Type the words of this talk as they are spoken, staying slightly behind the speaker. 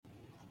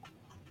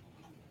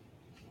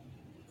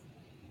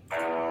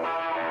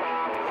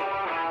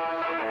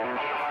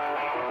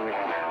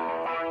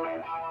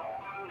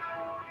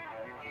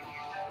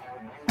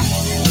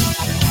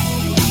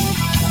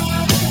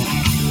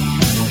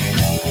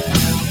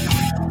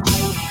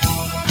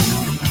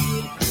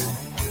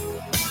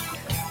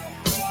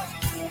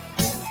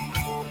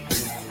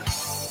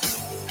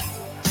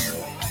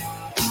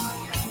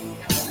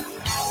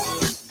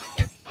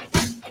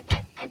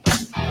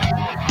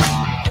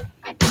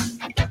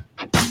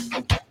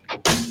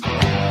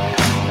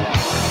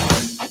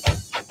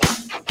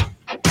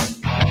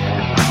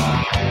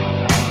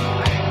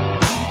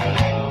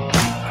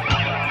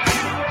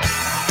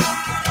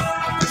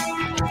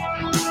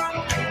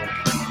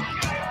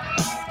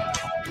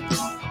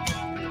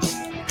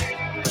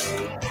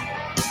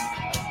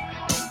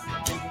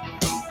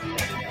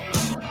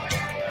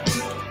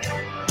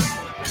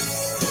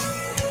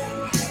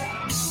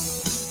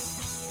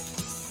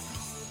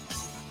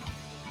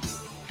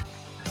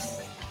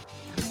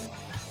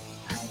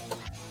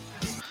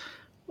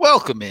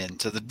Welcome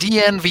into the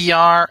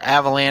DNVR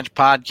Avalanche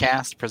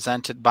podcast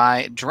presented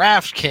by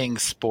DraftKings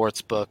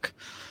Sportsbook.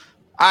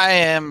 I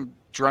am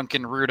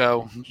Drunken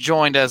Rudo,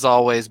 joined as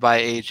always by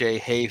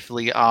AJ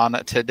Hafley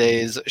on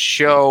today's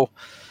show.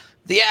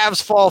 The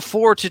Avs fall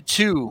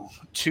 4-2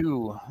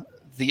 to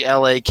the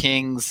LA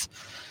Kings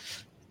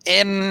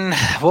in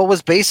what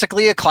was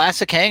basically a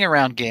classic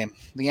hang-around game.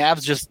 The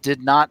Avs just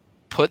did not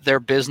put their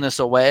business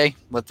away,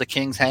 let the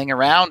Kings hang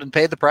around and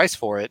pay the price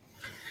for it.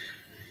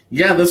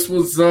 Yeah, this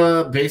was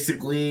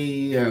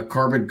basically a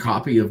carbon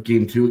copy of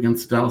Game 2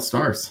 against the Dallas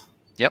Stars.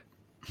 Yep.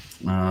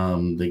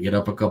 They get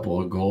up a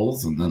couple of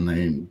goals and then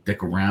they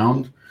dick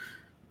around,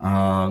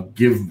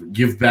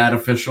 give bad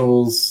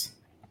officials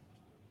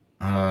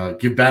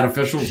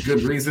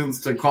good reasons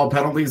to call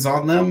penalties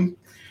on them,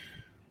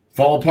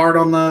 fall apart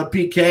on the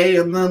PK,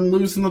 and then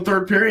lose in the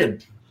third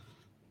period.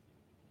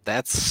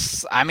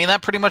 That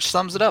pretty much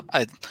sums it up.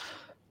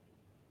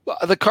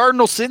 The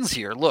cardinal sins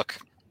here. Look.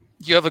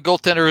 You have a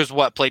goaltender who's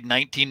played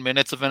 19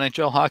 minutes of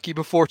NHL hockey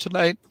before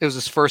tonight. It was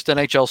his first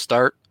NHL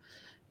start.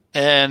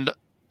 And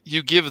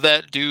you give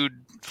that dude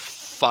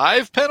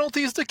 5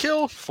 penalties to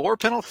kill, 5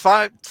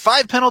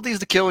 penalties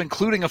to kill,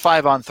 including a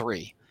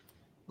 5-on-3.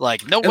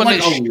 Like, no one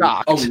is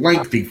shocked. A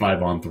lengthy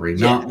 5-on-3,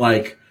 not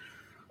like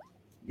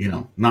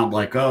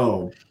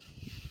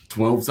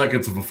 12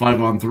 seconds of a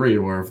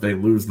 5-on-3, where if they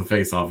lose the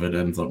face-off, it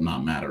ends up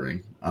not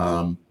mattering.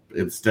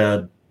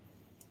 Instead,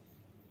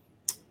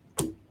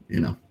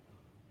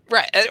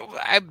 Right.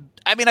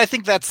 I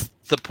think that's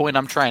the point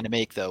I'm trying to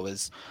make, though,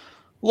 is,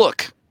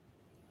 look,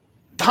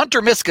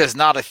 Hunter Miska is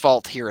not at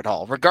fault here at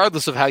all,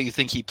 regardless of how you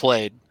think he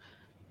played.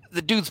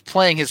 The dude's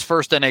playing his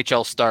first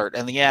NHL start,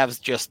 and the Avs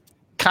just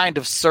kind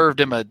of served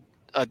him a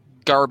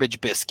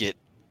garbage biscuit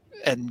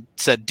and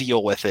said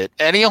deal with it.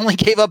 And he only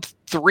gave up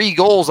 3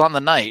 goals on the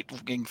night,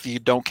 if you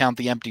don't count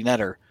the empty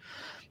netter.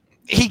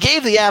 He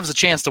gave the Avs a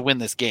chance to win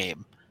this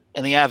game,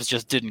 and the Avs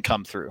just didn't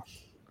come through.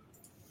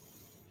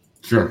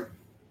 Sure.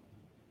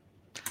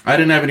 I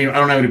don't have any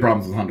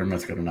problems with Hunter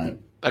Miska tonight.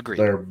 Agreed.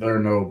 There are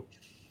no.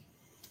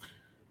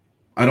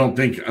 I don't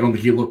think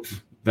he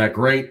looked that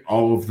great.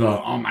 All of the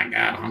oh my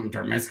god,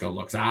 Hunter Miska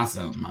looks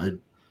awesome.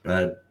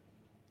 I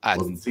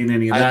wasn't seeing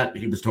any of that.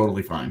 He was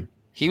totally fine.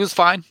 He was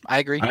fine. I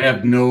agree. I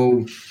have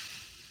no.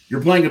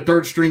 You're playing a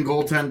third string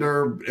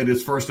goaltender at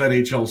his first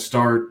NHL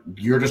start.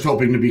 You're just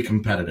hoping to be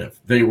competitive.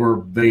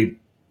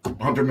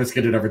 Hunter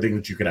Miska did everything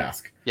that you could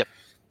ask. Yep.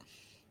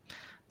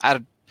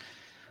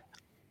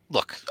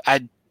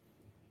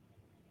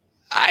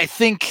 I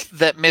think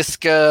that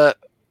Miska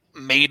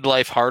made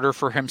life harder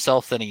for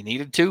himself than he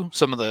needed to.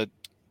 Some of the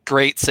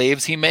great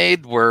saves he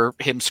made were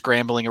him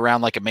scrambling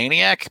around like a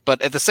maniac.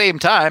 But at the same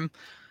time,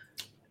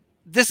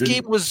 this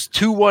game was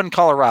 2-1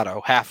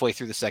 Colorado halfway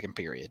through the second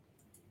period.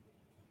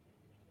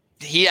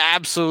 He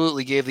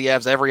absolutely gave the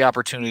Avs every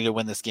opportunity to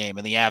win this game,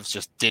 and the Avs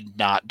just did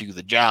not do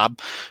the job,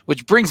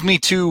 which brings me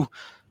to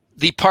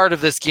the part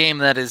of this game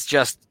that is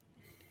just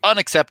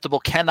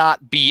unacceptable,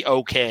 cannot be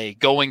okay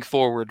going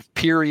forward,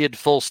 period,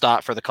 full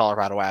stop for the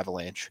Colorado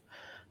Avalanche.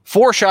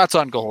 4 shots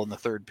on goal in the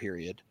third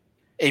period,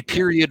 a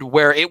period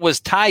where it was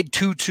tied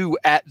 2-2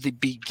 at the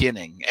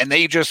beginning, and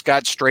they just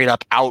got straight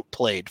up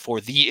outplayed for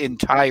the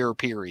entire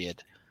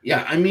period.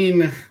 Yeah, I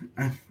mean,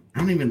 I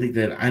don't even think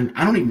that, I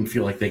don't even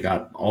feel like they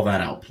got all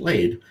that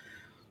outplayed.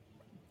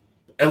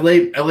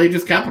 LA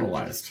just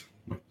capitalized.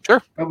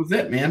 Sure. That was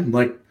it, man.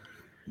 Like,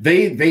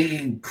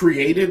 They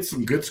created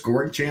some good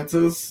scoring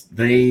chances.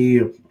 They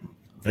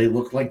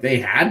looked like they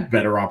had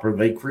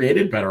they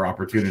created better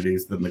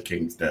opportunities than the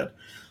Kings did.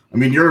 I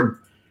mean, you're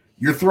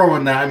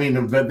throwing that. I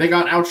mean, they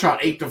got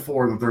outshot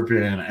 8-4 in the third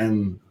period,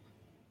 and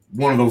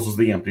one of those was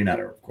the empty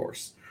netter, of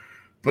course.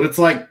 But it's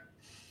like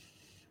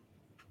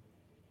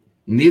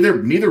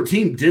neither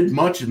team did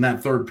much in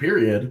that third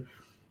period.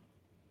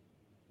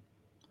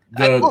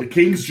 The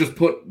Kings just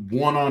put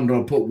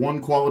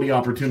one quality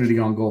opportunity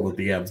on goal that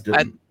the Avs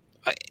didn't.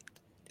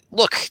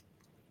 Look,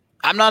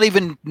 I'm not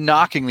even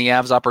knocking the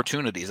Avs'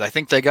 opportunities. I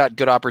think they got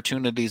good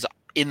opportunities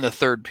in the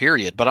third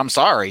period, but I'm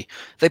sorry.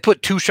 They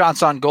put 2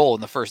 shots on goal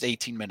in the first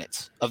 18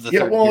 minutes of the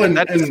third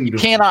period. You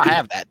cannot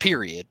have that,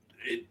 period.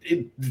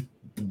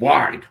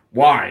 Wide.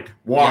 Make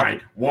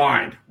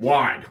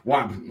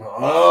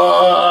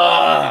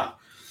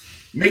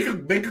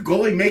a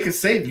goalie make a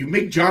save. You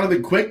make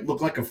Jonathan Quick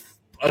look like a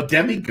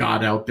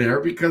demigod out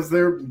there because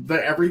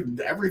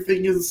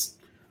everything is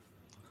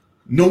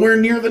nowhere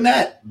near the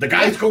net. The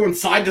guy's going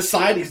side to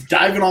side. He's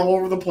diving all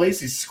over the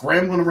place. He's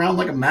scrambling around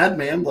like a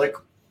madman. Like,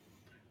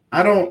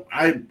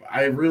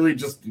 I really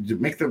just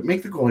make the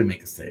goalie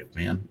make a save,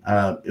 man.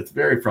 It's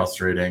very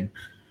frustrating.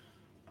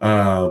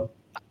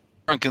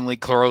 Drunkenly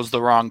closed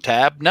the wrong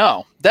tab.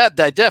 No, that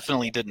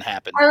definitely didn't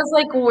happen. I was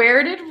like,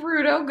 where did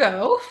Rudo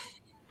go?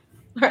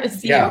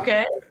 Is he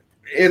okay?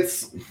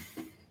 It's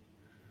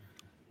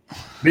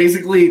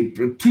basically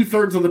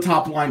 2/3 of the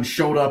top line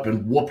showed up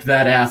and whooped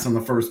that ass in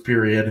the first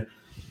period.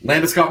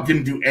 Landeskog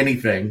didn't do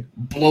anything.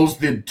 Blows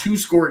the 2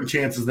 scoring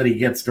chances that he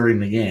gets during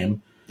the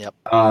game. Yep.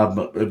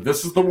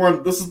 This is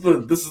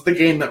the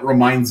game that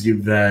reminds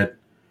you that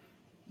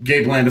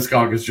Gabe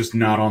Landeskog is just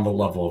not on the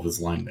level of his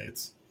line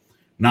mates.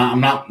 I'm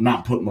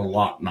not putting a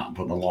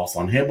loss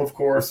on him, of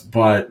course,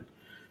 but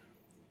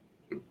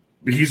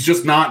he's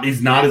just not.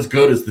 He's not as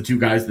good as the two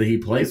guys that he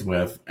plays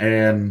with,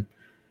 and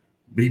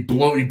he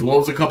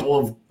blows a couple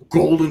of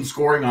golden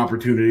scoring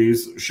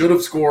opportunities. Should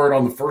have scored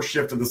on the first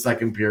shift of the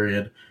second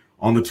period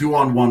on the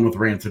 2-on-1 with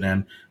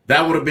Rantanen.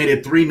 That would have made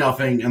it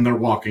 3-0, and they're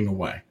walking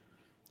away.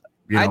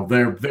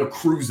 They're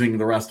cruising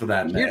the rest of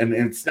that, and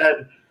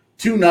instead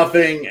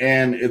 2-0,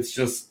 and it's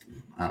just,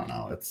 I don't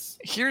know.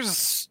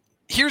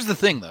 Here's the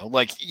thing though.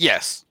 Like,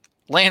 yes,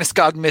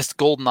 Landeskog missed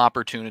golden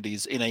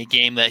opportunities in a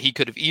game that he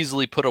could have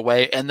easily put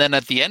away, and then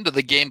at the end of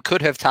the game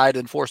could have tied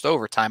and forced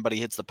overtime, but he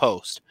hits the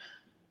post.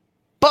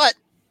 But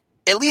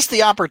at least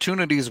the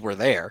opportunities were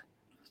there.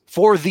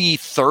 For the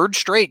third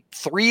straight,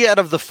 3 out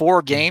of the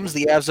 4 games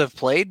the Avs have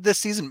played this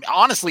season,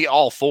 honestly,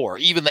 all 4,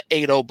 even the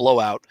 8-0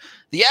 blowout,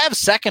 the Avs'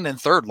 second and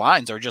third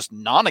lines are just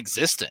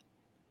non-existent.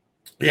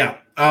 Yeah.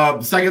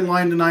 Second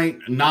line tonight,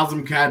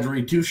 Nazem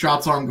Kadri, 2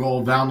 shots on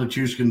goal. Val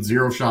Nichushkin,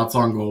 0 shots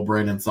on goal.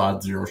 Brandon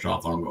Saad, 0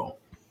 shots on goal.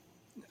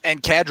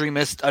 And Kadri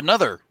missed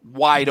another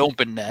wide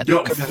open net.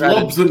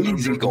 Flubs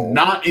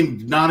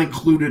not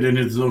included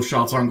in those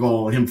shots on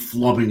goal. Him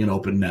flubbing an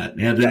open net.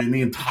 He had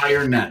the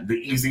entire net. The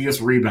easiest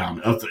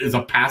rebound is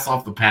a pass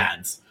off the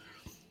pads,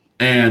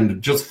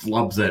 and just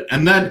flubs it,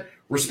 and then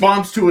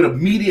responds to it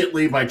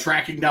immediately by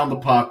tracking down the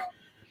puck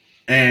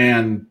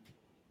and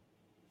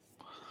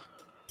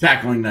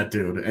tackling that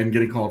dude and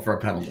getting called for a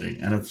penalty.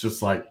 And it's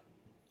just like,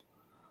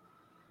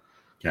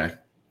 okay,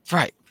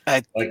 right.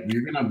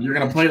 You're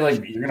gonna play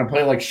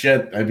like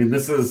shit. I mean,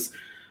 this is,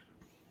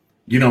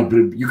 you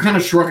kind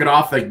of shrug it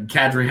off that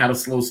Kadri had a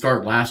slow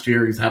start last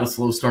year. He's had a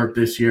slow start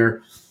this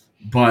year,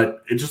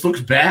 but it just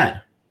looks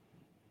bad.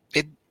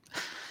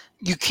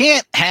 You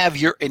can't have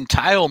your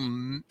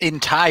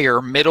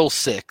entire middle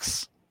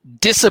six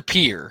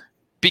disappear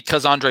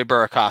because Andre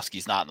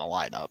Burakovsky's not in the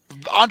lineup.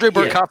 Andre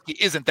Burakovsky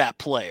isn't that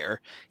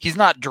player. He's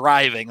not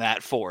driving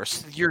that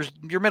force. Your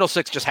middle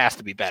six just has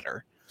to be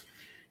better.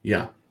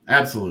 Yeah.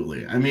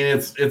 Absolutely. I mean,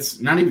 it's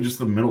not even just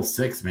the middle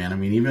six, man. I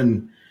mean,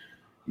 even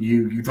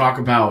you talk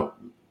about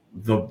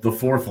the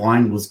fourth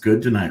line was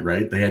good tonight,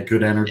 right? They had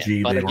good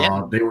energy.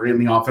 Yeah, they were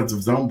in the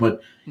offensive zone,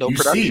 but no you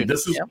production. See,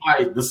 this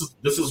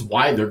is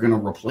why they're going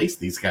to replace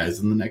these guys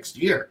in the next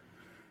year,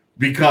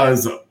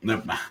 because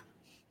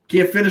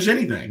can't finish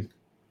anything.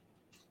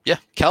 Yeah,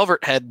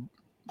 Calvert had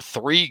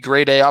 3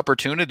 grade A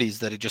opportunities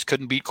that he just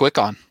couldn't beat quick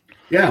on.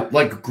 Yeah,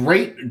 like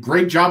great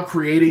job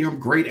creating them,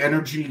 great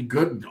energy,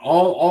 good.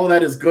 All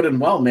that is good and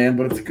well, man.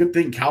 But it's a good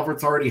thing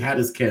Calvert's already had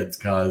his kids,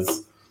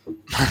 because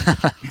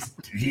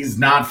he's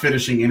not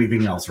finishing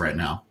anything else right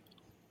now.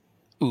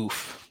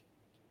 Oof,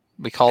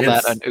 we call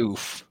that an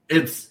oof.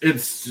 It's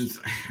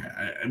just,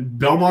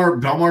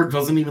 Belmar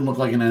doesn't even look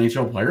like an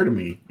NHL player to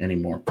me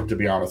anymore. To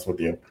be honest with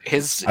you,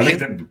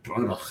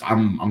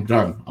 I'm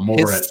done. I'm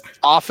over it.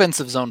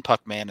 Offensive zone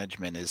puck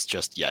management is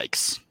just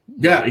yikes.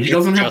 Yeah, he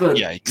doesn't have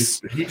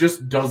yikes. He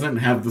just doesn't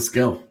have the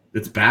skill.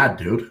 It's bad,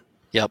 dude.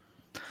 Yep.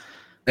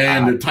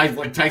 And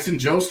like Tyson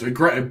Jost,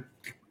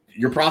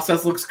 your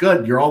process looks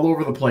good. You're all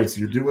over the place.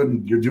 You're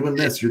doing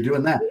this. You're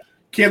doing that.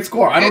 Can't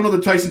score. I don't know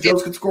that Tyson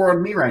Jost could score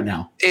on me right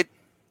now.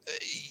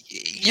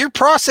 Your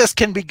process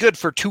can be good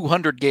for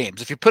 200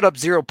 games. If you put up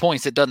 0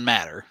 points, it doesn't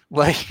matter.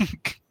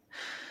 Like,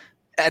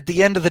 at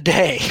the end of the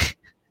day,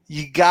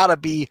 you gotta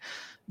be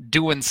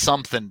doing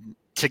something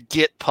to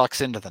get pucks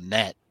into the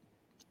net.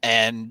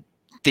 And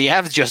the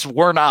Avs just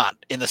were not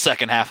in the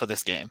second half of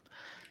this game.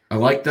 I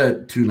like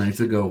that 2 nights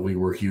ago we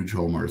were huge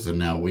homers, and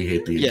now we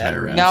hate the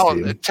entire Avs now,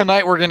 team.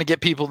 Tonight we're going to get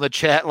people in the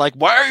chat like,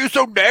 why are you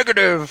so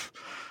negative?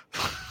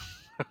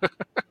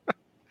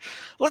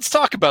 Let's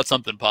talk about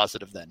something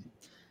positive then.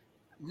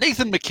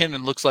 Nathan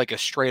MacKinnon looks like a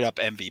straight-up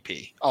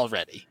MVP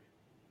already.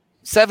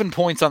 7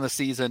 points on the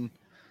season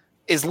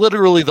is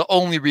literally the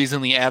only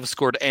reason the Avs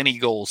scored any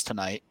goals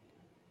tonight.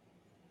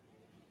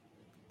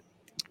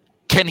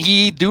 Can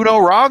he do no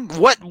wrong?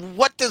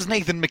 What does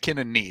Nathan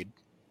MacKinnon need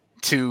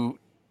to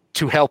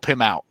help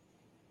him out?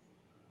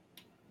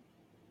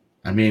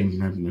 I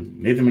mean,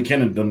 Nathan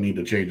MacKinnon doesn't need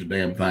to change a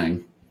damn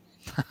thing.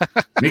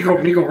 Mikko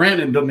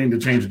Rantanen doesn't need to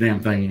change a damn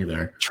thing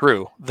either.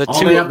 True.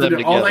 All they have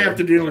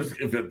to do is,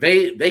 if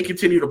they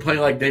continue to play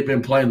like they've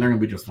been playing, they're going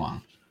to be just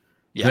fine.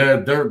 Yeah,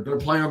 their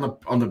play on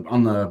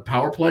the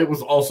power play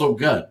was also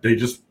good.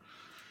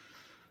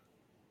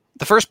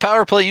 The first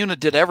power play unit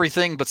did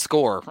everything but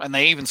score, and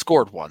they even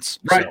scored once.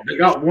 Right, so. They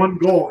got 1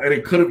 goal, and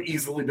it could have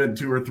easily been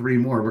 2 or 3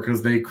 more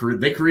because they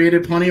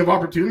created plenty of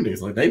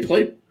opportunities. Like they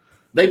played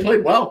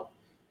well.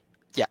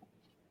 Yeah,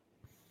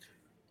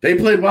 they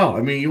played well.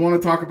 I mean, you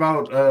want to talk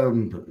about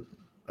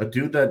a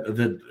dude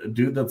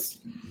that's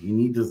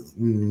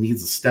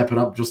needs to step it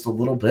up just a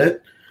little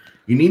bit.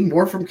 You need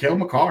more from Cale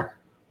Makar.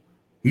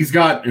 He's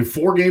got in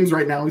 4 games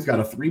right now. He's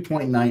got a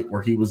 3-point night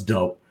where he was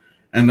dope,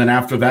 and then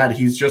after that,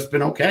 he's just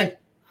been okay.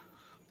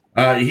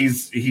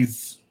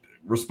 He's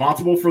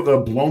responsible for the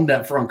blown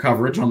net front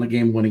coverage on the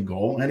game-winning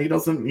goal, and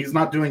he's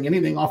not doing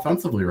anything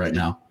offensively right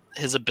now.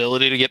 his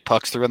ability to get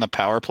pucks through in the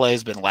power play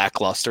has been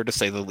lackluster, to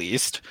say the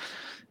least.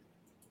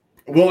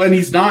 Well, and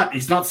he's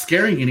not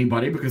scaring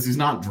anybody because he's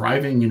not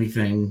driving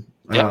anything.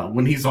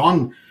 When he's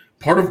on,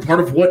 part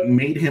of what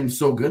made him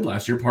so good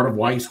last year, part of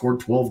why he scored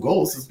 12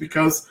 goals is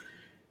because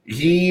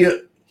he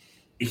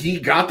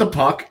got the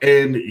puck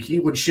and he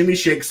would shimmy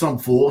shake some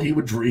fool. He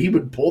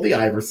would pull the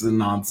Iverson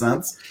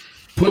nonsense,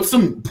 put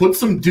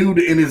some dude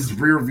in his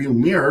rear view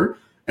mirror,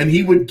 and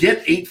he would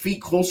get 8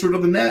 feet closer to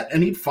the net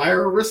and he'd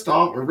fire a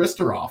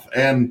wrister off.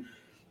 And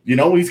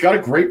he's got a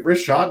great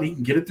wrist shot. And he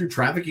can get it through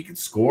traffic. He can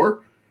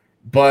score,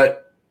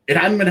 but it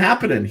hadn't been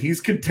happening.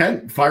 He's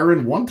content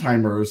firing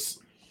one-timers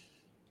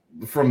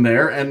from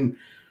there, and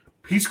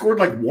he scored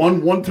like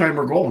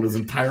one-timer goal in his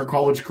entire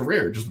college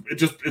career.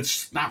 It's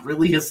just not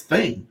really his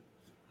thing.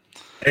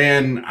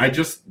 And I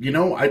just,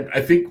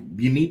 I think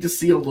you need to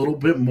see a little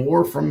bit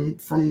more from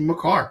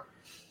Makar.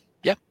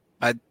 Yeah,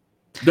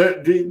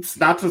 it's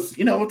not just,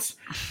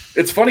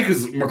 it's funny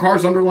because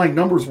Makar's underlying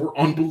numbers were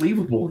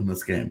unbelievable in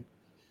this game.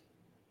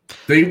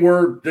 They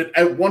were,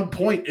 at one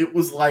point, it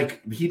was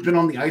like he'd been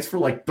on the ice for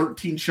like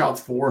 13 shots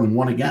for and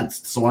 1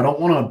 against. So I don't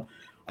want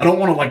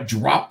to like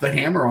drop the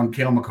hammer on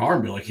Cale Makar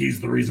and be like,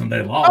 he's the reason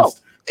they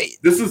lost.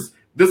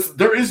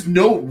 There is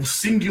no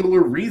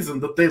singular reason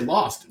that they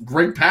lost,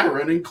 Greg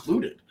Patterin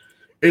included.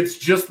 It's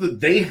just that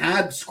they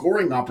had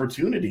scoring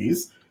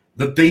opportunities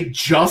that they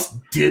just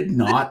did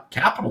not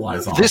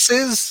capitalize on. This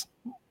is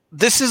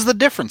the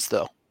difference,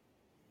 though.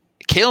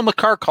 Cale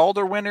Makar,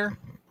 Calder winner,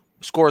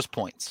 scores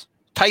points.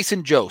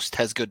 Tyson Jost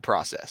has good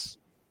process.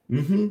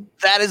 Mm-hmm.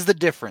 That is the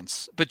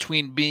difference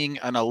between being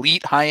an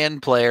elite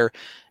high-end player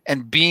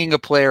and being a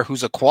player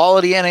who's a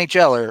quality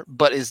NHLer,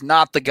 but is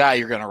not the guy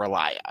you're going to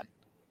rely on.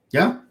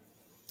 Yeah.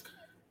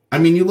 I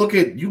mean, you look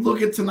at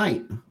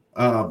tonight.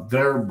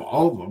 They're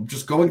all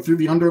just going through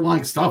the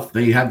underlying stuff.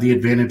 They have the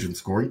advantage in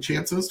scoring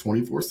chances,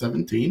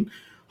 24-17.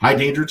 High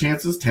danger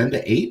chances,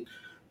 10-8.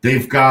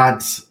 They've got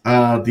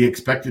the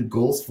expected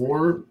goals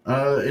for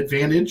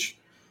advantage.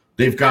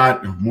 They've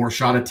got more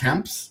shot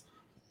attempts.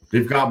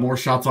 They've got more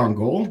shots on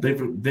goal.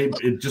 They've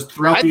just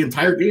throughout the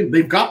entire game,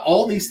 they've got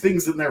all these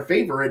things in their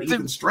favor at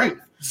even strength.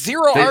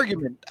 Zero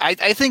argument.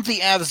 I think the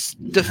Avs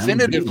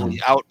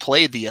definitively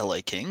outplayed the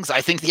LA Kings.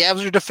 I think the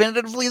Avs are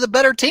definitively the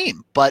better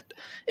team, but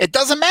it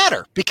doesn't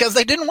matter because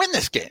they didn't win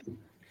this game.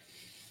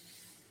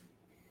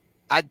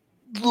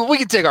 We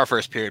can take our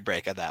first period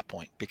break at that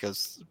point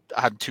because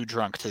I'm too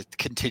drunk to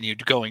continue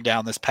going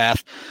down this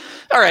path.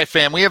 All right,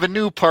 fam, we have a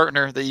new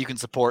partner that you can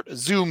support,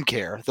 Zoom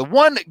Care. The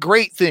one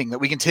great thing that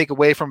we can take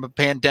away from a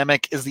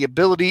pandemic is the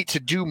ability to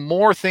do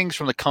more things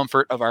from the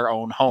comfort of our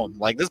own home,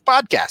 like this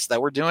podcast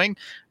that we're doing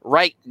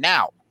right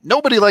now.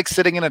 Nobody likes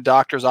sitting in a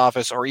doctor's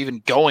office or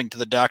even going to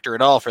the doctor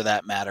at all for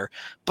that matter,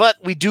 but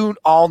we do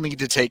all need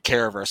to take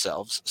care of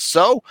ourselves.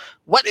 So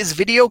what is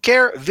Video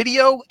Care?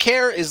 Video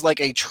Care is like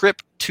a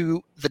trip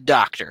to the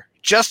doctor,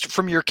 just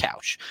from your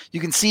couch. You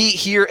can see,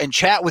 hear, and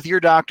chat with your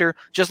doctor,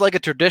 just like a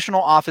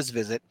traditional office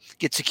visit.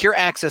 Get secure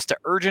access to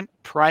urgent,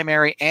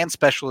 primary, and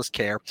specialist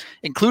care,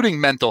 including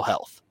mental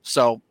health.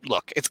 So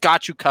look, it's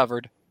got you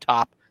covered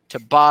top to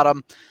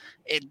bottom.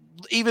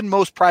 Even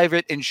most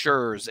private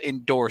insurers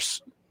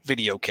endorse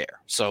Video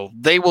Care. So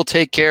they will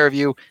take care of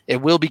you.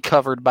 It will be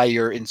covered by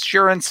your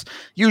insurance,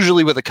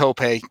 usually with a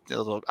copay.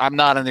 I'm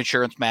not an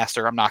insurance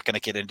master. I'm not going to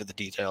get into the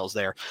details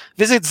there.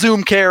 Visit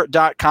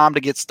zoomcare.com to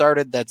get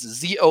started. That's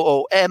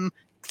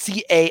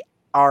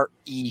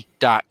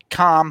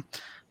ZOOMCARE.com.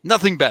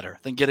 Nothing better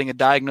than getting a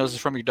diagnosis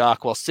from your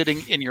doc while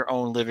sitting in your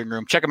own living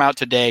room. Check them out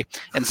today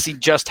and see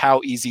just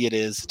how easy it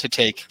is to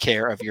take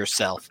care of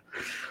yourself.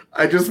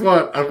 I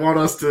want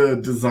us to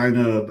design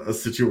a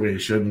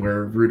situation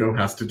where Rudo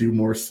has to do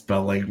more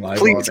spelling live.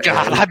 Please,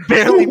 God, I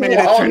barely made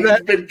it through that.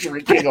 I've been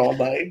drinking all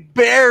night.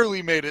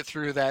 Barely made it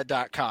through that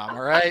 .com,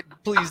 all right?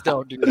 Please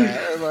don't do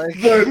that.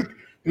 But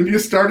when you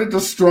started to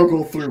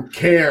struggle through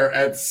care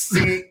at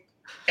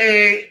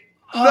CARE.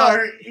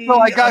 No,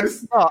 I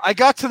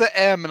got to the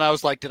M and I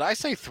was like, did I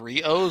say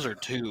 3 O's or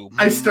 2?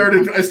 I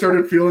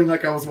started feeling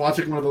like I was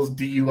watching one of those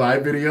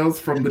DUI videos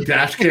from the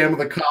dash cam of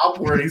the cop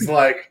where he's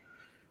like,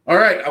 all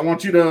right, I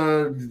want you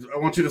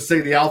to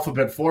say the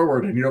alphabet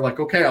forward, and you're like,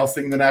 okay, I'll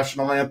sing the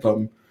national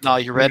anthem. No,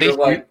 you ready?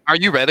 Like, Are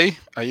you ready?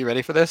 Are you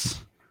ready for this?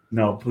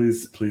 No,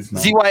 please no.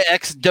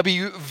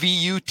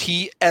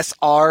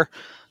 ZYXWVUTSR.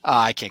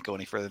 I can't go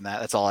any further than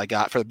that. That's all I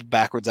got for the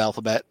backwards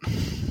alphabet.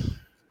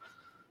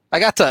 I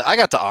got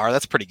to R.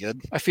 That's pretty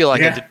good. I feel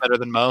like I did better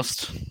than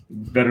most.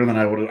 Better than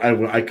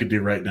I could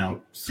do right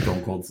now.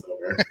 Stone Cold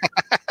Silver.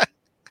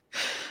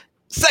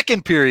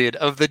 Second period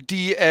of the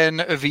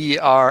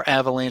DNVR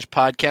Avalanche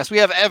podcast. We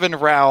have Evan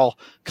Rowell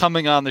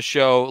coming on the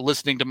show,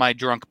 listening to my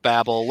drunk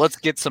babble. Let's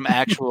get some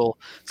actual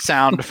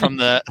sound from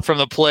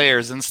the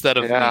players instead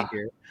of me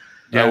here.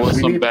 Yeah, with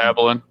some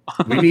babbling.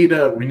 we need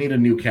a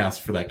new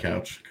cast for that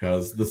couch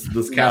because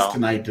this cast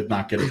tonight did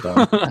not get it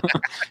done.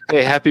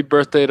 Hey, happy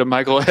birthday to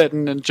Michael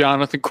Hedden and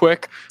Jonathan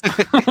Quick.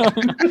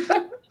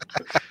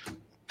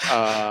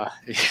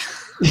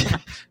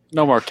 No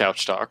more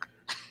couch talk.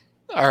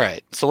 All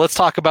right, so let's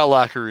talk about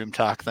locker room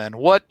talk then.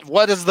 What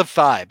is the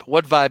vibe?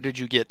 What vibe did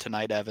you get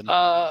tonight, Evan?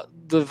 The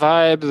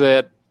vibe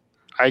that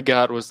I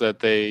got was that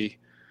they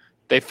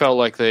felt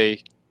like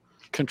they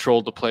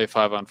controlled the play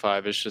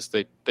 5-on-5. It's just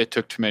they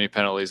took too many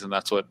penalties, and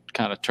that's what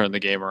kind of turned the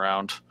game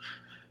around.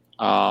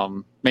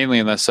 Mainly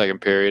in that second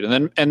period,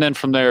 and then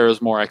from there it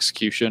was more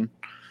execution.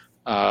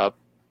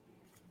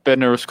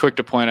 Bednar was quick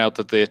to point out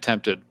that they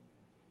attempted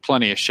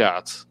plenty of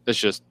shots. It's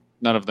just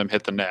none of them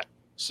hit the net.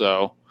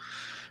 So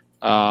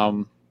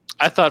I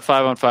thought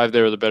 5-on-5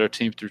 they were the better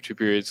team through 2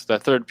 periods.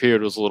 That third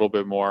period was a little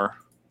bit more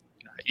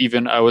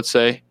even, I would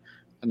say,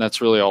 and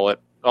that's really all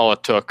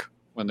it took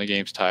when the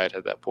game's tied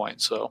at that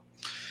point. So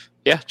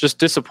yeah, just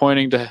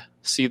disappointing to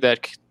see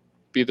that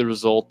be the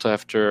result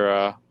after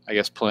I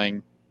guess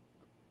playing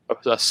a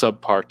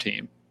subpar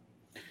team.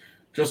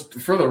 Just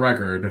for the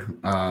record,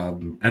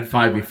 at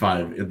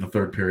 5v5 in the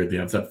third period, the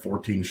Avs had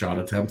 14 shot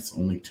attempts,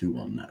 only 2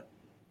 on net.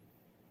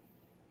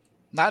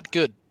 Not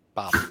good,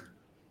 Bob.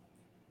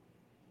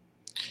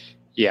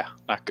 Yeah,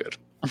 not good.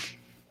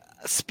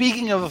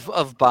 Speaking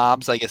of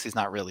Bobs, I guess he's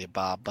not really a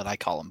Bob, but I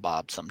call him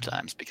Bob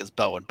sometimes because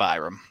Bo and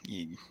Byram,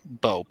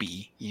 Bo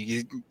B,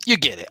 you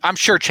get it. I'm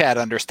sure Chad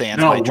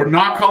understands. No, we're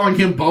not calling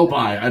him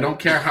Bobai. I don't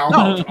care how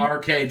much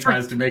RK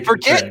tries to make it a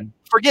thing.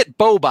 Forget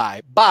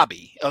Bobai,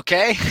 Bobby,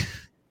 okay?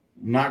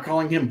 Not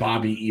calling him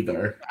Bobby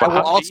either. I will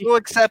also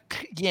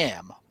accept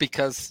Yam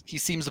because he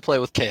seems to play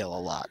with Kale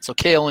a lot. So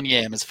Kale and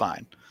Yam is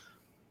fine.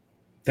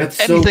 That's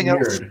Anything so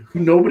else? weird.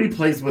 Nobody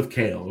plays with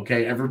Kale,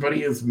 okay?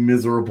 Everybody is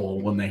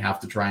miserable when they have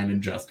to try and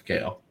ingest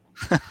Kale.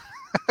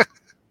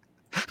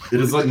 It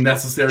is a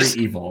necessary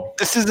evil.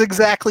 This is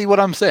exactly what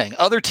I'm saying.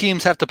 Other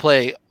teams have to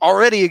play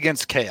already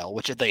against Kale,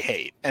 which they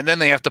hate, and then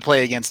they have to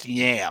play against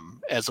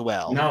Yam as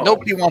well. No.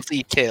 Nobody wants to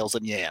eat Kales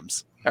and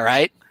Yams, all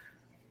right?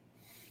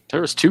 There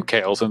was 2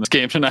 Kales in this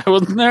game tonight,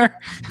 wasn't there?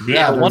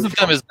 Yeah, one of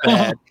them is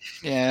bad.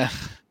 Yeah.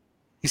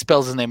 He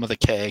spells his name with a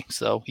K,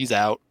 so he's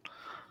out.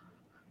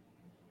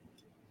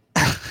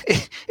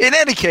 In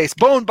any case,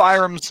 Bo and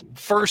Byram's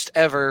first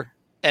ever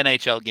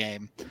NHL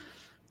game.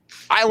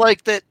 I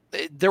like that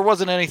there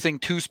wasn't anything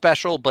too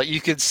special, but you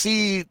could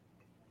see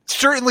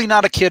certainly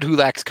not a kid who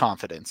lacks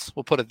confidence.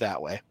 We'll put it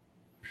that way.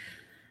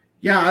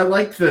 Yeah, I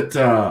like that.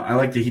 I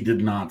like that he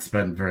did not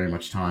spend very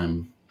much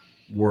time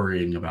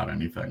worrying about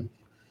anything.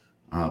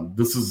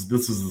 This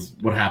is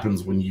what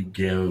happens when you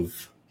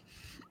give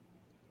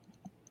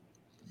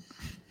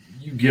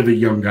a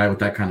young guy with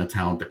that kind of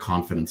talent the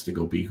confidence to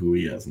go be who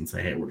he is and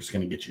say, "Hey, we're just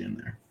going to get you in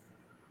there."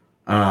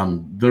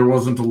 There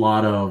wasn't a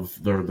lot of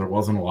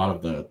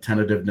the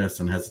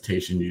tentativeness and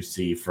hesitation you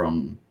see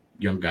from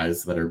young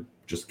guys that are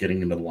just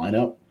getting into the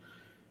lineup.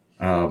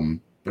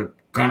 But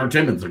Connor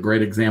Timmins, a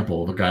great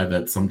example of a guy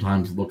that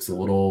sometimes looks a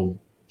little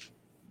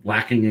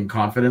lacking in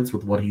confidence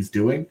with what he's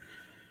doing,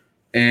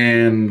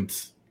 and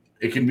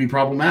it can be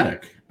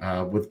problematic.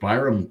 With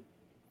Byram,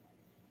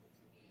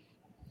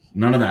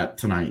 none of that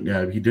tonight.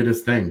 Yeah, he did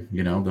his thing.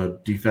 You know, the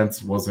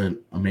defense wasn't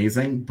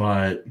amazing,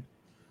 but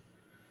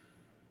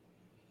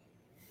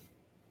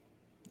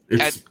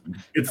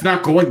it's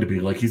not going to be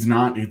like he's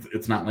not.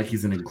 It's not like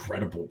he's an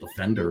incredible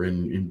defender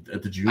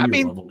at the junior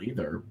level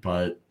either.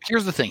 But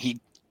here's the thing: he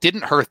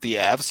didn't hurt the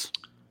Avs,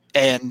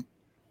 and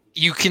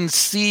you can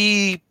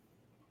see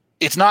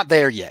it's not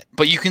there yet.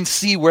 But you can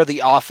see where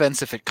the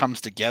offense, if it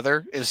comes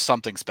together, is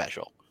something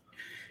special.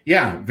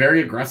 Yeah,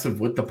 very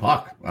aggressive with the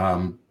puck.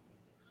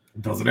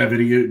 Doesn't have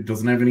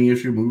any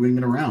issue moving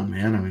it around,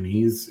 man. I mean,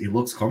 he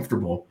looks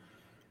comfortable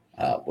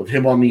with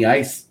him on the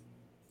ice.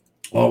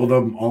 All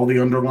the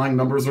underlying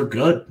numbers are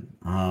good.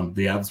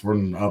 The Avs were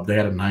up. They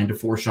had a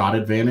 9-4 shot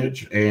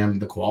advantage,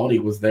 and the quality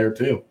was there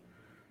too.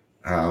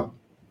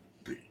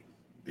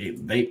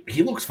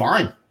 He looks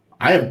fine.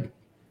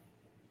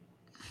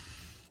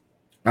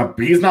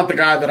 He's not the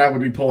guy that I would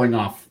be pulling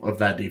off of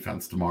that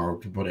defense tomorrow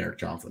to put Erik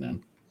Johnson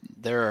in.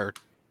 There are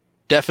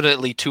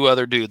definitely 2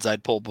 other dudes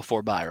I'd pull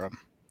before Byram.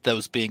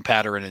 Those being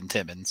Patterson and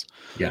Timmins.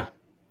 Yeah.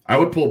 I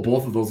would pull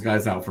both of those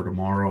guys out for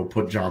tomorrow,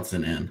 put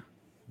Johnson in.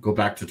 Go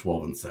back to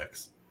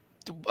 12-6.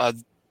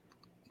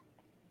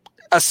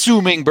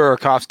 Assuming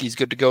Burakovsky's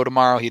good to go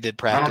tomorrow, he did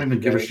practice. I don't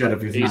even give a shit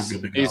if he's not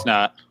good to go. He's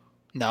not.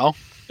 No?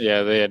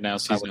 Yeah, they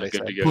announced he's not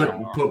good to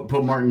go.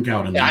 Put Martin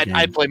Kaut in. Yeah,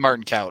 I'd play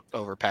Martin Kaut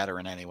over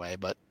Patterson anyway,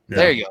 but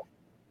there you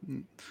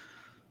go.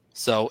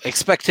 So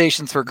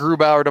expectations for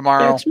Grubauer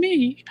tomorrow. That's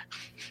me.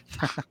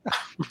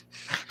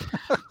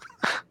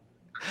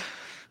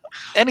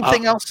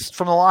 Anything else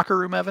from the locker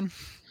room, Evan?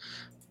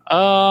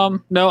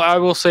 No, I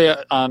will say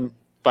on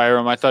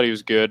Byram, I thought he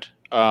was good.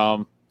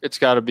 It's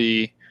got to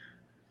be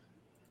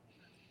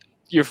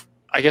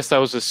I guess that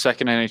was his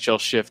second NHL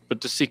shift,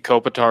 but to see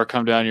Kopitar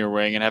come down your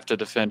wing and have to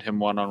defend him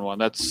one-on-one,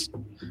 that's,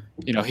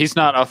 he's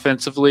not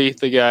offensively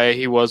the guy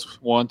he was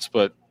once,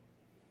 but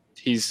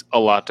he's a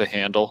lot to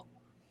handle.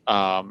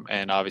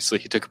 And obviously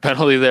he took a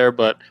penalty there,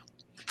 but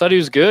I thought he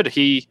was good.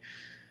 He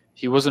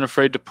wasn't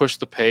afraid to push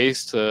the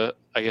pace, to,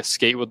 I guess,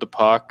 skate with the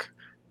puck.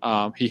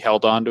 He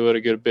held on to it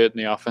a good bit in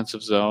the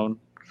offensive zone.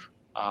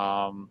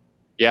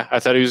 I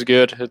thought he was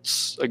good.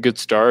 It's a good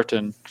start,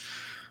 and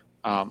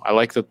I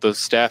like that the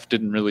staff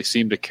didn't really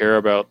seem to care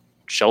about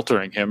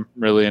sheltering him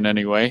really in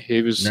any way.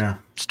 He was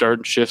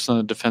starting shifts in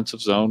the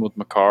defensive zone with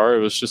Makar. It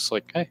was just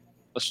like, hey,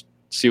 let's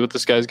see what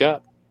this guy's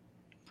got.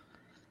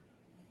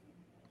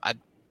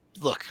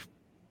 Look,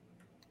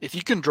 if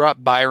you can drop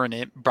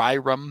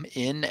Byram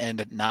in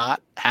and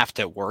not have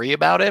to worry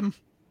about him,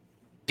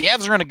 the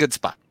Avs are in a good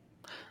spot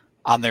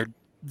on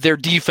their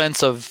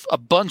defense of a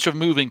bunch of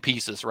moving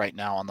pieces right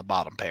now on the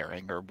bottom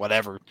pairing or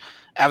whatever.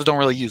 Avs don't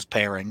really use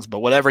pairings, but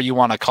whatever you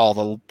want to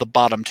call the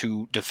bottom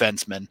two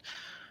defensemen.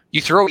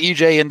 You throw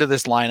EJ into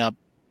this lineup,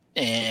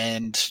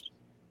 and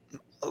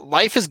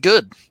life is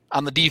good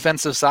on the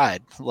defensive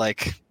side.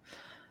 Like,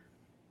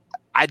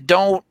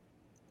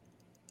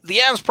 the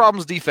Avs'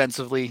 problems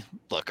defensively,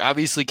 look,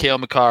 obviously Cale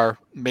Makar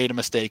made a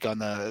mistake on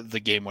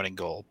the game-winning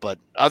goal. But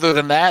other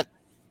than that,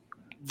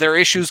 their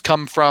issues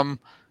come from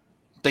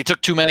they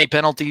took too many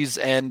penalties,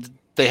 and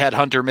they had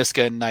Hunter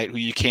Miska and Knight, who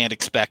you can't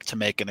expect to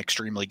make an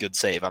extremely good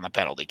save on the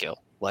penalty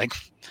kill. Like,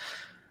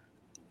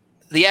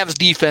 the Avs'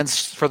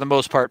 defense, for the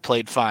most part,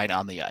 played fine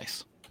on the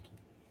ice.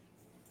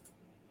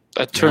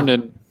 That turned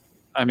in,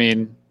 I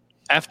mean,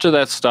 after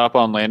that stop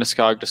on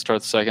Landeskog to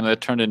start the second,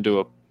 that turned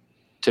into a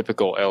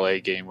typical LA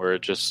game where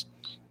it just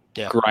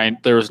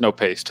there was no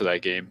pace to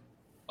that game.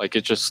 Like,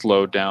 it just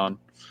slowed down,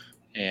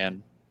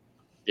 and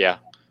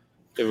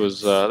it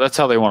was that's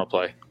how they want to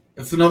play.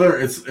 It's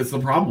the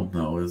problem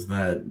though, is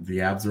that the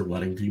Avs are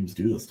letting teams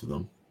do this to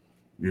them.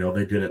 You know,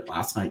 they did it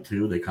last night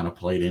too. They kind of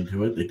played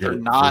into it. They did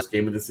it the first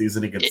game of the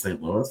season against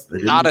St. Louis.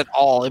 They not at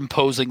all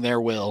imposing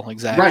their will.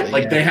 Exactly. Right.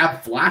 Like, they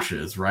have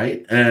flashes,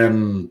 right?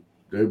 And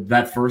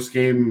that first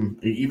game,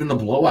 even the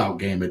blowout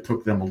game, it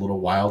took them a little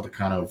while to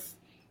kind of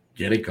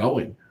get it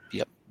going.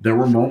 Yep. There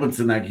were moments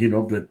in that,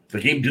 that the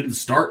game didn't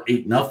start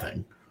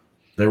 8-0.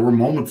 There were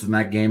moments in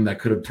that game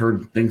that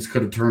things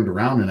could have turned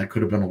around, and it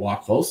could have been a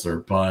lot closer.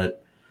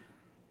 But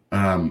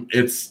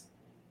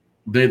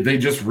they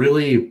just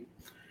really,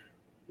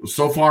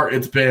 so far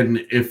it's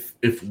been if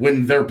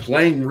when they're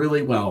playing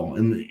really well,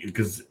 and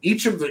because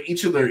each of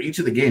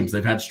the games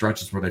they've had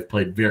stretches where they've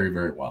played very,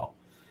 very well,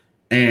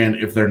 and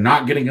if they're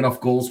not getting enough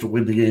goals to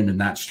win the game in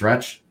that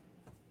stretch,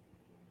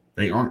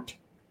 they aren't.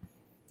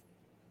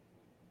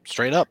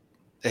 Straight up.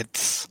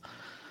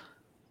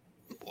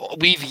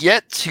 We've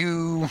yet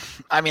to,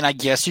 I mean, I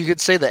guess you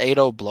could say the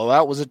 8-0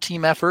 blowout was a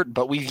team effort,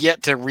 but we've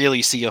yet to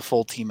really see a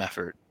full team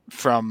effort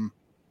from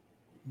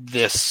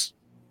this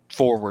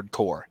forward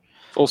core.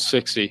 Full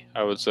 60,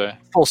 I would say.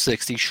 Full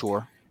 60,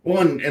 sure.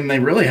 Well, and they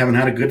really haven't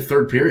had a good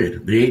third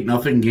period. The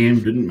 8-0 game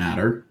didn't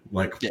matter.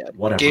 Like,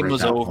 whatever. Game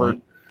was over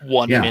point.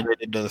 1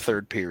 minute into the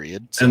third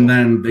period. So. And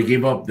then they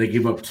gave up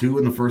 2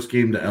 in the first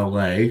game to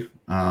LA.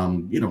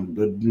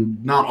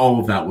 Not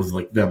all of that was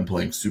like them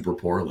playing super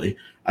poorly.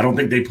 I don't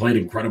think they played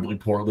incredibly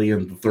poorly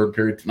in the third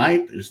period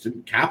tonight. They just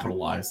didn't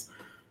capitalize.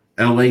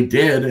 LA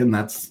did, and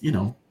that's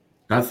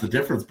the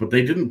difference. But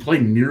they didn't play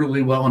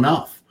nearly well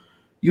enough.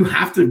 You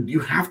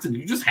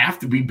just have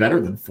to be better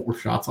than 4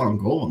 shots on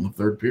goal in the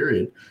third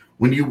period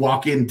when you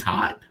walk in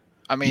tied.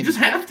 I mean, you just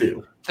have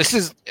to.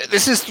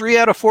 This is 3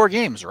 out of 4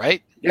 games,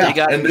 right?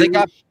 Yeah, they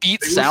got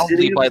beat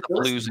soundly by the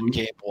Blues in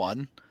game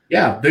 1.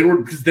 Yeah, they were,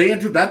 because they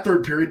entered that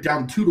third period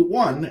down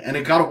 2-1, and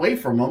it got away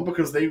from them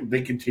because they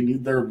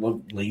continued their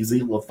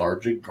lazy,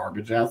 lethargic,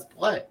 garbage ass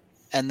play.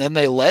 And then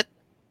they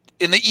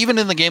even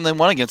in the game they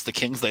won against the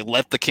Kings, they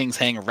let the Kings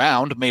hang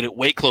around, made it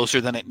way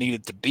closer than it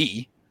needed to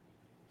be.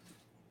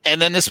 And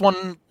then this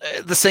one,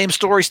 the same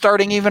story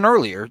starting even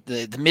earlier.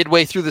 The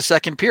midway through the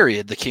second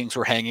period, the Kings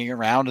were hanging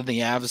around, and the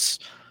Avs.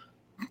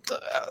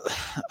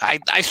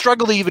 I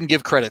struggle to even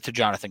give credit to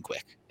Jonathan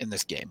Quick in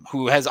this game,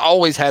 who has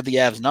always had the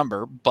Avs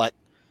number, but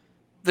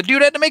the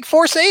dude had to make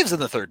 4 saves in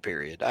the third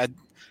period.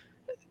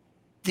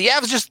 The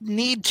Avs just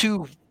need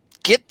to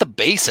get the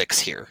basics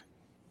here.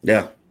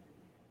 Yeah.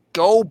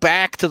 Go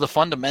back to the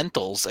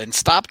fundamentals and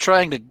stop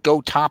trying to go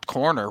top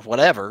corner,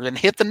 whatever, and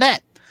hit the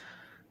net.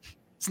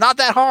 It's not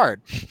that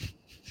hard.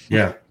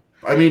 Yeah.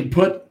 I mean,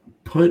 put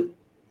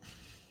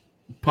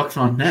pucks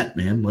on net,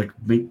 man. Like,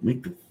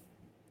 make the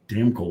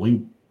damn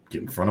goalie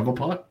get in front of a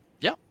puck.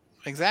 Yeah,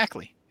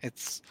 exactly.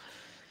 It's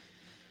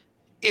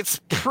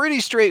pretty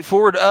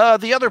straightforward.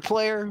 The other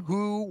player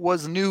who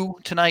was new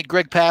tonight,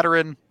 Greg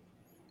Patterin,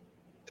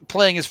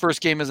 playing his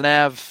first game as an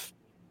Av,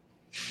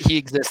 he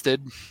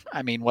existed.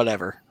 I mean,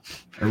 whatever.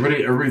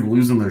 Everybody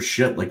losing their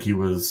shit like he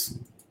was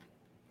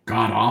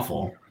god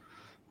awful.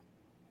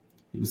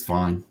 He was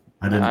fine.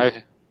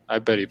 I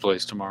bet he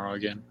plays tomorrow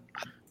again.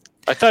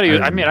 I thought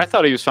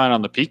he was fine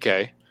on the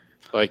PK.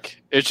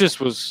 Like, it just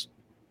was.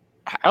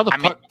 How the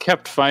puck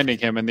kept finding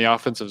him in the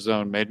offensive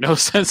zone made no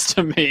sense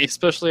to me,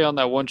 especially on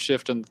that one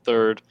shift in the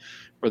third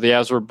where the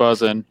Avs were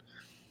buzzing,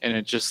 and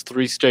it just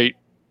 3 straight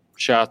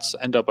shots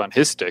end up on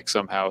his stick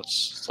somehow.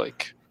 It's just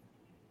like,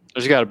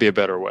 there's got to be a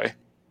better way.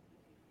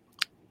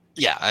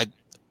 Yeah, I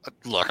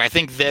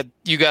think that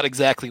you got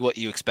exactly what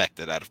you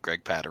expected out of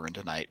Greg Patterin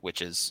tonight,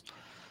 which is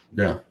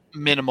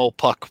minimal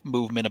puck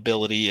movement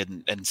ability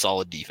and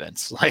solid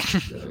defense. Like,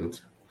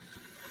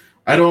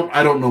 I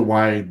don't know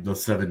why the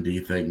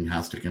 7D thing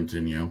has to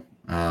continue.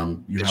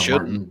 You It have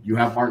shouldn't.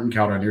 Martin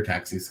Kaut on your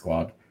taxi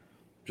squad.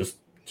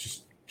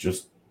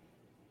 Just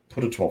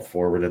put a 12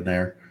 forward in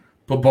there.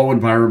 Put Bowen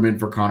Byram in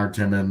for Connor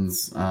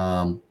Timmins.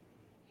 Drop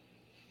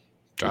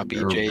or-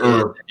 EJ in,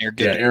 or- and you're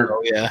good yeah, to Eric-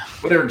 go. Yeah.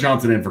 Put Eric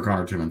Johnson in for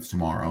Connor Timmins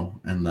tomorrow,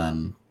 and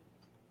then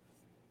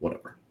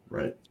whatever,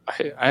 right?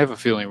 I have a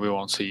feeling we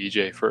won't see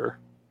EJ for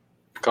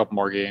a couple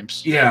more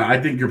games. Yeah, I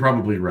think you're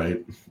probably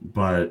right,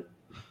 but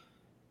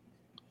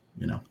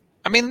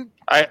I mean,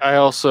 I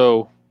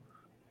also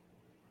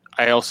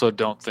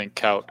don't think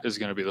Kaut is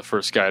going to be the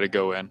first guy to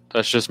go in.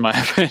 That's just my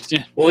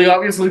opinion. well, he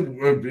obviously,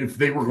 if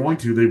they were going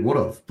to, they would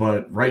have.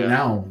 But right Yeah.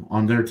 now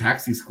on their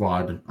taxi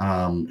squad,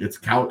 it's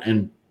Kaut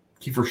and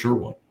Kiefer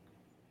Sherwood.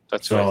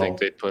 That's what I So- think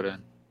they'd put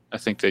in. I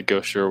think they'd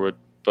go Sherwood,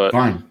 but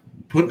Fine,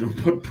 put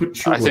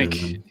Sherwood I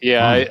think, in.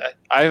 yeah, Fine.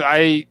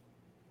 I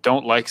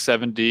don't like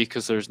 7D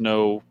because there's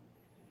no,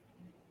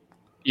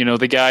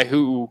 the guy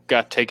who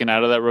got taken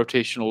out of that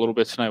rotation a little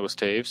bit tonight was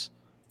Taves,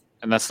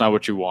 and that's not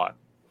what you want.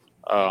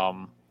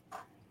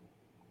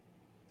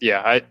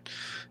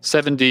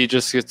 7D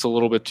just gets a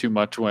little bit too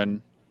much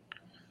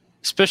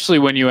especially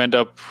when you end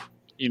up,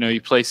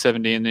 you play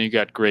 7D and then you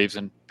got Graves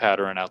and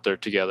Patterin out there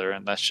together,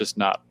 and that's just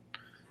not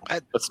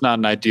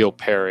an ideal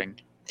pairing.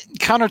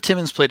 Connor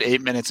Timmins played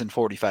 8 minutes and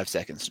 45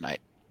 seconds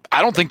tonight.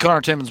 I don't think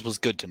Connor Timmins was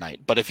good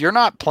tonight, but if you're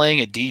not playing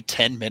a D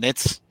 10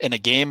 minutes in a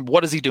game,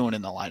 what is he doing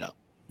in the lineup?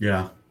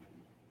 Yeah.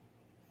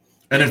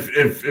 And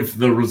if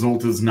the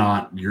result is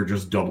not you're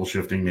just double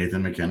shifting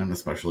Nathan McKinnon,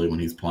 especially when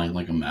he's playing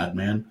like a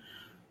madman.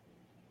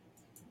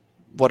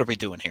 What are we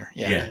doing here?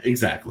 Yeah,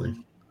 exactly.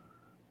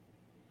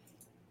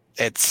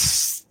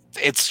 It's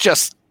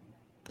just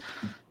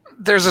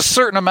there's a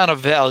certain amount of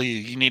value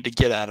you need to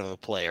get out of a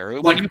player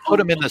when you put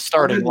him in the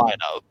starting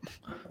lineup.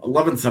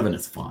 11-7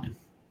 is fine.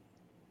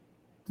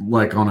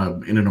 Like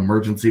in an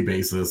emergency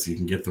basis, you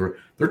can get through.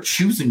 They're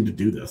choosing to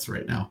do this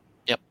right now.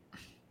 Yep.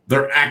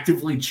 They're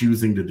actively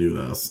choosing to do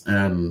this,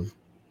 and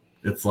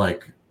it's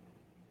like,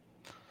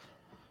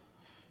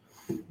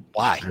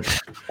 Why?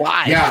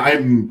 Why? yeah,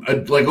 I'm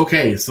like,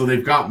 okay, so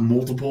they've got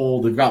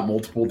multiple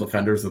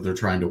defenders that they're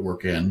trying to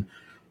work in.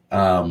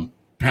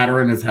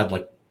 Patterin has had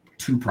like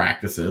 2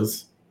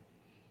 practices.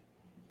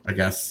 I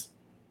guess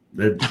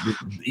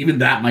even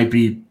that might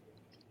be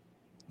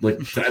like,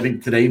 I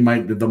think today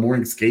the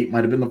morning skate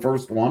might have been the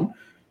first one,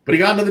 but he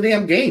got into the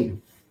damn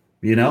game,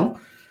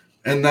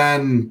 and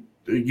then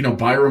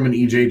Byram and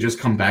EJ just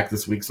come back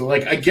this week, so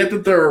like I get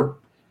that they're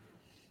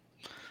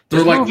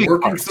like moving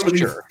working parts, some of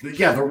these, sure.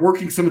 yeah, they're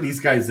working some of these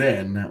guys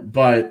in,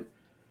 but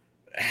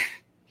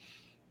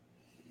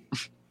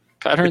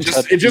Pattern's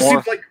it just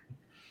seems like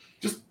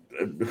just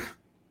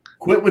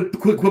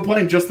quit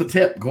playing just the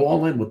tip. Go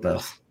all in with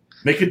this.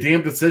 Make a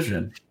damn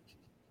decision.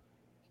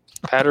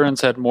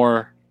 Pattern's had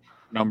more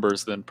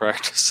numbers than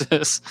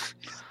practices.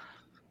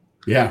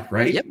 Yeah,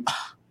 right? Yep.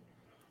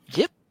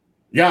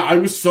 Yeah, I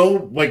was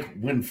so like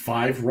when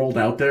 5 rolled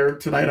out there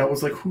tonight, I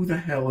was like, who the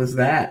hell is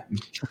that?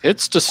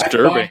 It's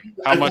disturbing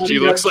I how much thought he he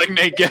looks got- like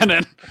Nate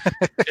Gannon.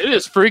 It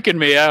is freaking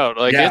me out.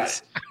 Like Yeah.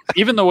 it's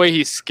even the way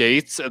he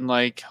skates and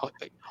like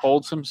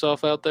holds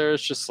himself out there.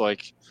 It's just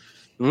like,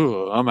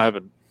 ooh,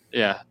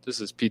 this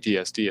is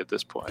PTSD at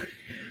this point.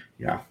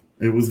 Yeah,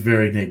 it was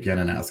very Nate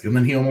Gannon-esque. And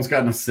then he almost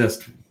got an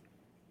assist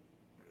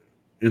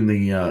in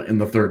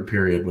the third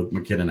period with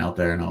McKinnon out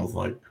there, and I was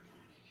like,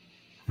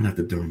 I'm gonna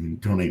have to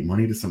donate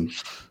money to some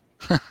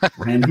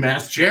random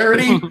ass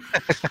charity.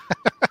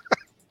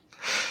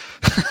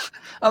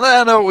 On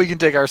that note, we can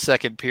take our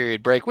second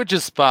period break, which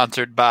is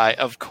sponsored by,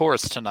 of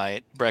course,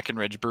 tonight,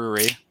 Breckenridge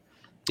Brewery,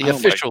 the Oh my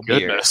official beer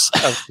goodness.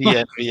 of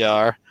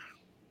DNVR.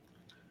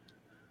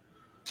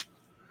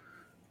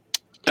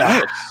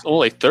 It's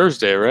only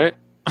Thursday, right?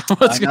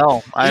 I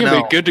know. You're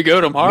gonna be good to go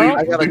tomorrow.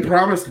 We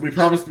promised we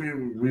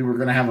were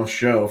gonna have a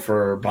show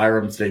for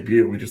Byram's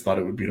debut. We just thought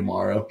it would be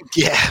tomorrow.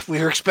 Yeah, we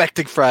were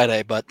expecting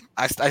Friday, but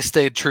I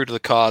stayed true to the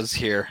cause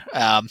here.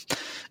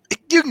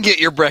 You can get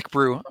your Breck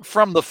Brew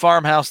from the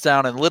farmhouse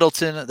down in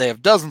Littleton. They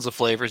have dozens of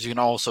flavors. You can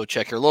also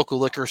check your local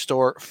liquor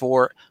store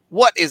for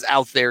what is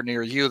out there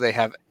near you. They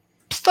have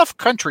stuff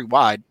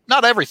countrywide,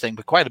 not everything,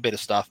 but quite a bit of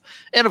stuff.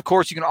 And of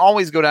course, you can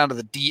always go down to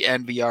the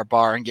DNVR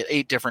bar and get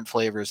 8 different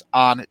flavors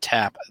on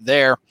tap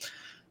there.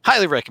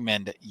 Highly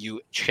recommend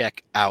you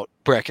check out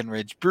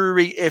Breckenridge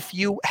Brewery if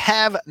you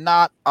have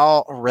not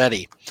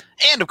already.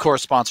 And of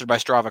course, sponsored by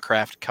Strava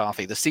Craft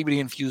Coffee, the CBD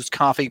infused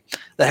coffee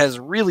that has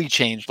really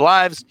changed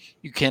lives.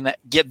 You can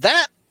get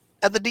that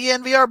at the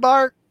DNVR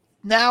bar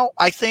now,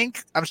 I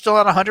think. I'm still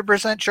not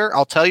 100% sure.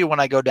 I'll tell you when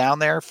I go down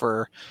there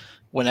for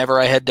whenever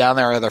I head down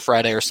there, either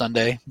Friday or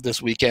Sunday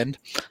this weekend.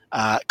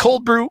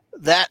 Cold brew,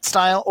 that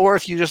style, or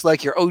if you just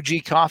like your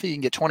OG coffee, you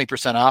can get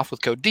 20% off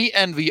with code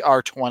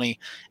DNVR20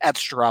 at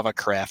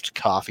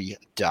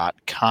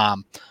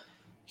StravaCraftCoffee.com.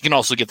 You can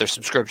also get their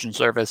subscription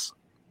service,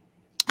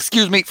 for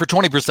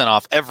 20%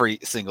 off every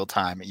single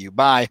time you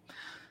buy.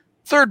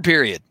 Third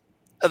period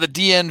of the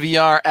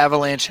DNVR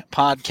Avalanche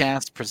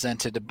podcast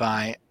presented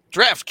by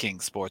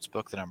DraftKings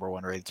Sportsbook, the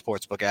 #1 rated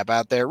sportsbook app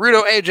out there.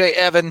 Rudo, AJ,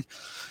 Evan.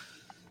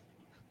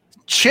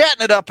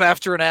 chatting it up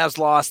after an Avs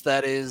loss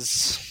that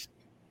is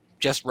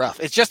just rough.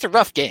 It's just a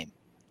rough game.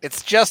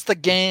 It's just the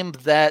game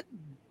that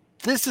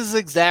this is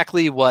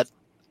exactly what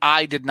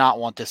I did not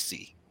want to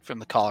see from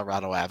the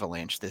Colorado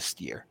Avalanche this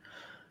year.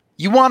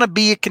 You want to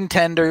be a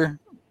contender.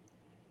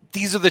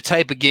 These are the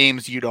type of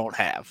games you don't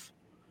have.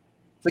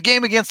 The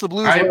game against the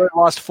Blues where they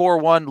lost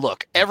 4-1.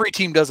 Look, every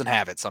team doesn't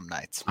have it some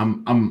nights.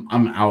 I'm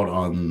out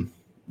on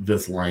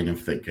this line of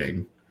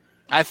thinking.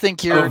 I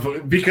think you're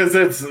because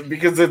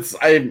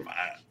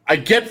I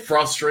get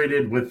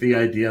frustrated with the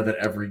idea that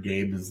every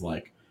game is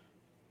like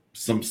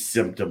some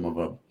symptom of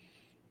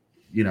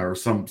a, or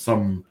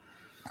some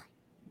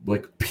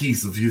like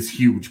piece of this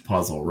huge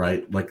puzzle,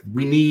 right? Like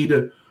we need,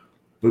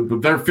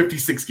 but there are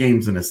 56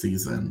 games in a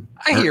season.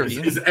 I hear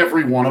you. Is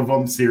every one of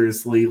them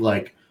seriously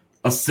like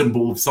a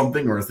symbol of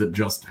something, or is it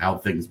just how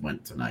things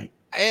went tonight?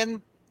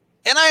 And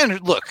I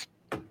look,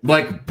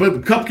 like,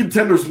 but cup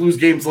contenders lose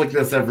games like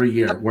this every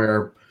year,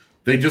 where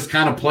they just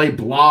kind of play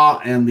blah,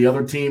 and the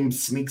other team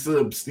sneaks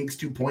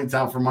 2 points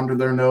out from under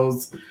their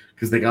nose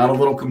because they got a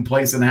little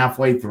complacent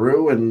halfway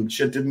through, and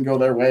shit didn't go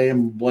their way,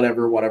 and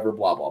whatever, blah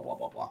blah blah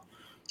blah blah.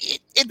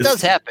 It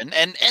does happen,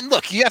 and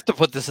look, you have to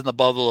put this in the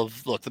bubble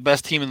of look. The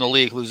best team in the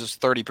league loses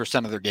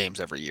 30% of their games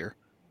every year.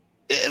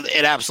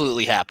 It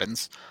absolutely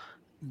happens.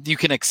 You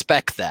can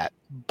expect that,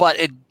 but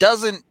it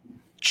doesn't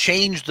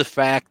change the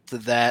fact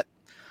that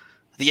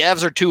the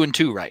Avs are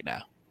 2-2 right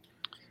now.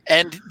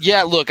 And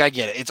yeah, look, I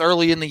get it. It's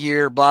early in the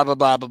year, blah, blah,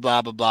 blah, blah,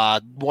 blah, blah, blah.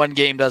 One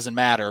game doesn't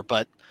matter,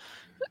 but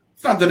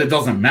it's not that it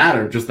doesn't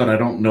matter, just that I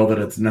don't know that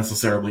it's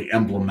necessarily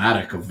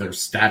emblematic of their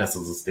status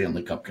as a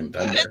Stanley Cup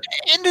contender.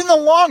 And in the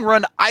long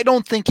run, I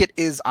don't think it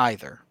is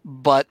either.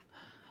 But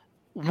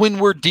when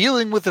we're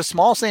dealing with a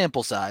small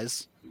sample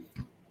size,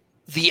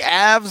 the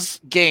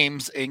Avs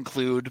games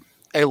include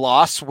a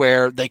loss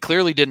where they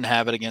clearly didn't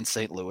have it against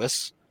St.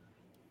 Louis,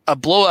 a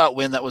blowout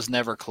win that was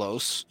never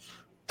close,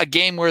 a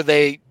game where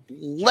they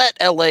let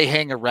LA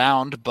hang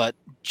around but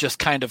just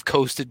kind of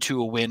coasted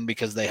to a win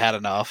because they had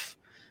enough,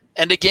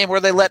 and a game where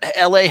they let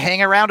LA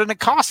hang around and it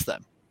cost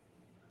them.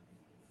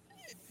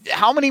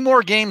 How many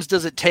more games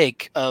does it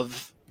take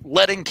of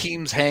letting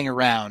teams hang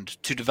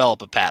around to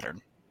develop a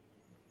pattern?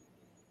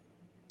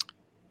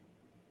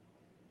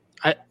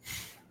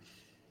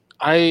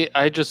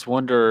 I just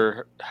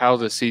wonder how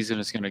the season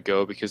is going to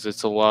go because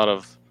it's a lot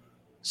of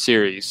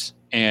series.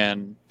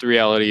 And the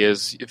reality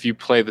is if you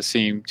play the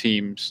same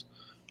teams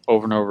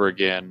over and over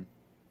again,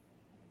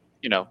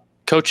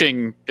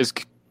 coaching is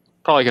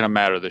probably going to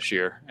matter this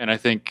year. And I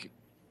think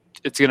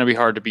it's going to be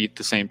hard to beat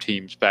the same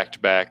teams back to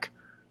back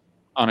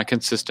on a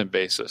consistent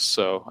basis.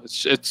 So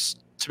it's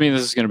to me,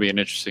 this is going to be an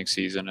interesting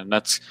season. And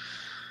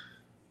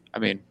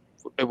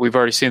we've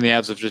already seen the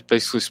Avs have just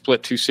basically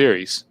split 2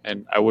 series,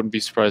 and I wouldn't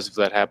be surprised if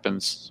that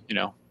happens,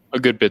 a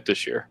good bit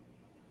this year.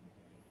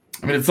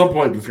 I mean, at some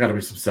point, there's got to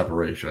be some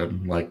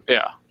separation. Like,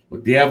 yeah,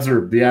 look, the Avs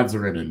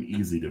are in an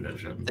easy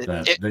division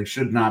that they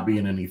should not be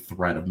in any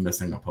threat of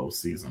missing a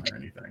postseason or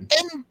anything.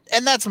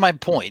 And that's my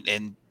point.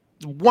 And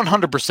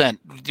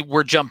 100%,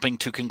 we're jumping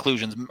to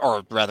conclusions,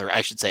 or rather,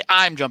 I should say,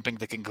 I'm jumping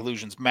to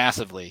conclusions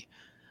massively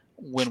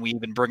when we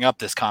even bring up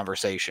this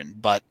conversation.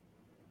 But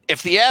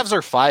if the Avs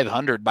are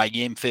 500 by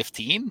game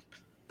 15,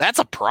 that's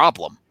a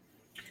problem.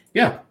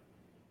 Yeah.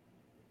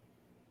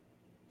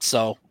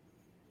 So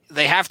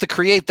they have to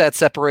create that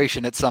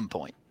separation at some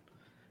point.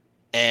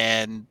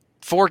 And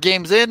 4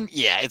 games in,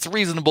 yeah, it's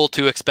reasonable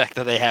to expect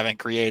that they haven't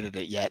created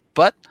it yet.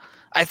 But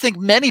I think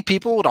many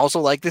people would also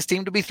like this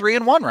team to be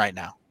 3-1 right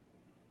now.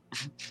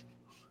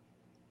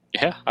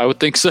 Yeah, I would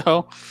think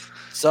so.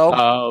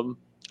 So,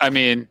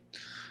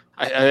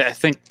 I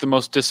think the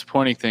most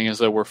disappointing thing is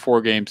that we're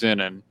 4 games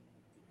in and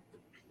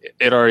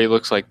it already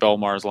looks like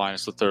Belmar's line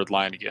is the third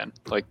line again.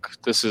 Like,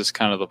 this is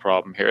kind of the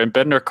problem here. And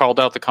Bednar called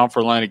out the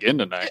comfort line again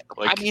tonight.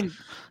 Like,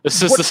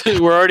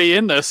 we're already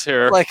in this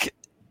here. Like,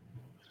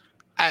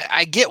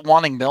 I get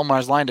wanting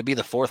Belmar's line to be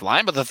the 4th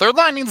line, but the 3rd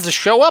line needs to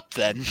show up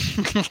then.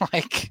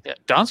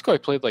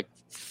 Donskoy played like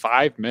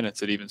 5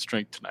 minutes at even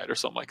strength tonight or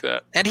something like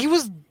that. And he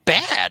was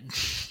bad.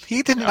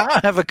 He did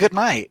not have a good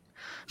night.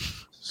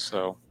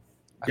 So,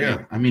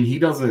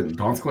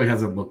 Donskoy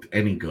hasn't looked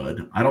any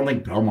good. I don't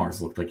think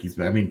Belmar's looked like he's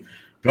bad. I mean,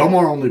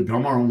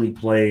 Belmar only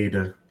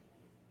played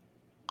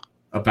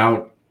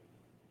about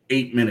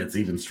 8 minutes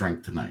even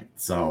strength tonight.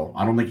 So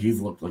I don't think he's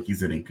looked like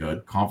he's any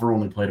good. Confer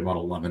only played about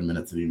 11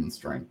 minutes at even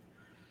strength.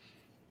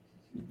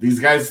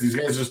 These guys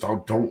just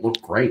don't look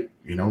great.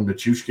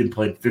 Nichushkin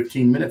played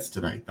 15 minutes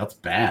tonight. That's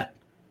bad.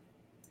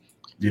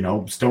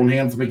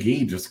 Stonehands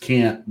McGee just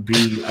can't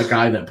be a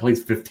guy that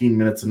plays 15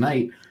 minutes a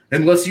night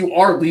unless you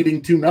are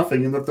leading 2-0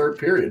 in the 3rd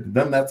period.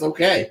 Then that's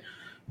okay.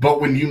 But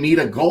when you need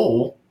a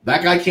goal,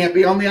 that guy can't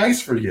be on the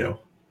ice for you.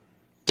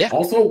 Yeah.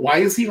 Also, why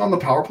is he on the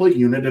power play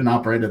unit and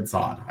not Brandon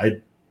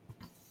Saad?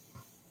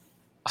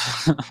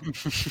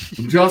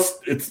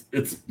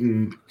 It's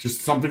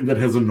just something that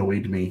has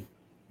annoyed me.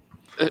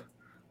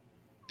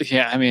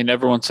 Yeah,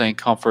 everyone's saying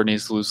Comfort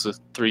needs to lose the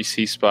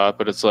 3C spot,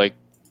 but it's like,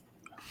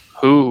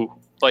 who?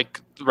 Like,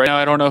 right now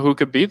I don't know who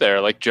could be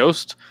there. Like,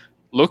 Jost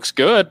looks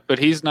good, but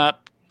he's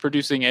not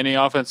producing any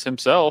offense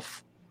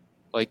himself.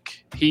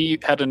 Like, he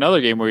had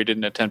another game where he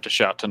didn't attempt a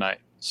shot tonight.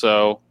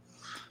 So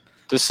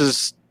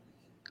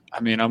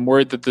I'm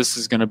worried that this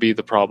is going to be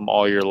the problem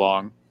all year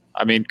long.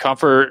 I mean,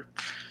 Comfort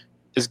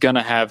is going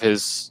to have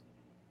his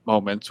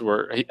moments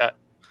where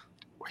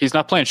he's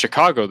not playing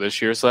Chicago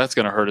this year, so that's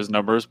going to hurt his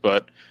numbers,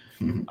 but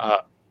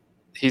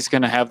he's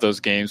going to have those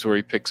games where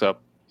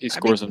he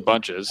scores in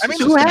bunches. It's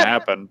just going to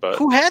happen. But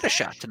who had a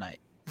shot tonight?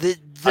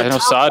 I know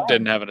Saad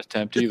didn't have an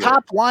attempt either. The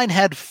top line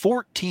had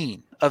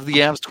 14 of the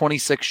Avs'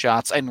 26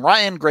 shots, and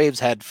Ryan Graves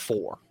had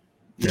 4.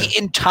 Yeah. The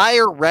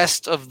entire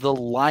rest of the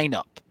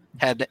lineup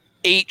had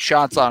 8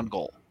 shots on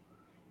goal.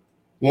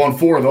 Well, and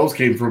 4 of those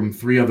came from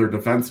 3 other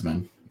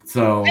defensemen.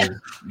 So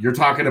you're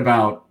talking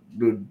about,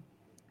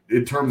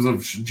 in terms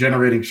of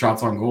generating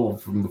shots on goal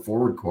from the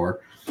forward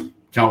core,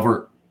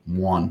 Calvert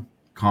 1,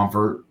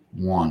 Comfort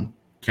 1,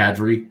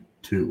 Kadri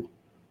 2.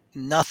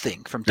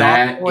 Nothing from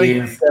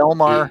Donskoy,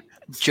 Belmar,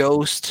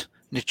 Jost,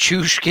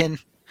 Nichushkin,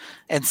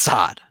 and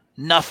Saad.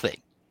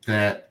 Nothing.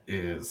 That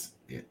is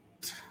it.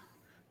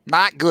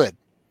 Not good.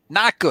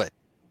 Not good.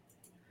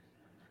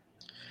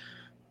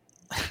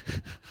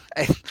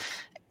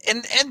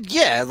 And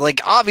yeah,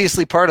 like,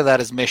 obviously part of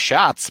that is missed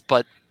shots,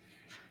 but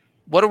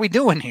what are we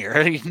doing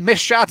here?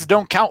 Missed shots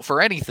don't count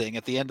for anything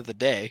at the end of the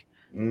day.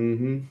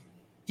 Mm-hmm.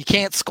 You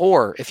can't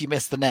score if you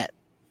miss the net.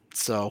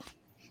 So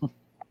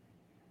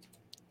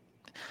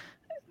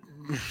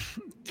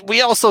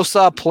we also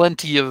saw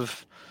plenty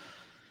of,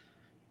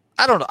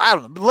 I don't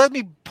know. Let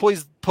me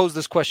pose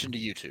this question to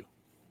you two.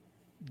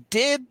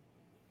 Did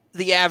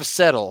the Avs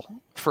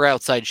settle for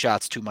outside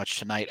shots too much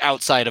tonight,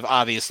 outside of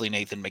obviously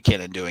Nathan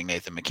McKinnon doing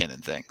Nathan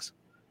McKinnon things?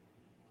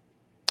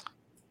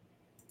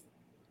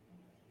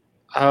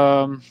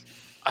 I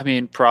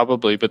mean,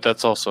 probably, but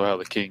that's also how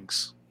the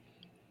Kings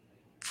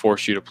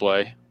force you to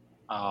play.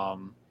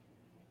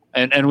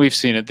 And we've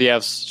seen it. The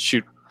Avs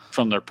shoot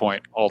from their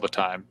point all the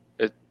time.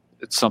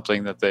 It's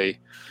something that they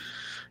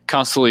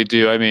constantly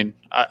do. I mean,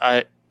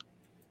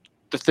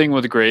 the thing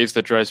with Graves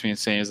that drives me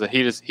insane is that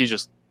he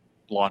just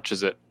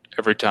launches it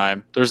every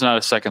time. There's not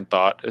a second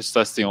thought.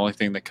 That's the only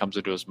thing that comes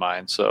into his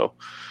mind. So,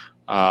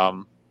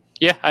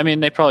 yeah, I mean,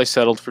 they probably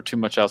settled for too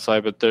much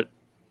outside, but the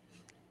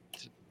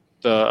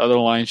other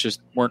lines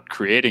just weren't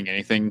creating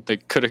anything. They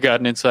could have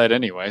gotten inside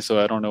anyway, so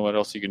I don't know what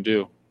else you can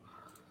do.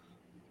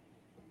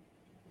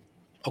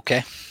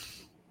 Okay.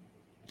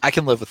 I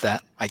can live with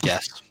that, I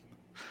guess.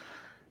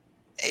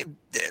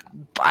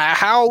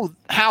 How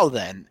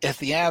then, if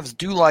the Avs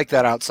do like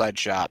that outside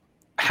shot,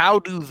 how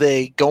do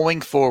they,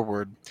 going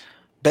forward,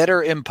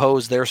 better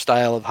impose their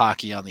style of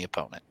hockey on the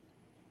opponent?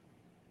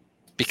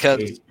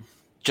 Because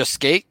just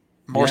skate,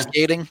 more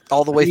skating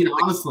all the way through.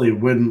 Honestly,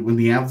 when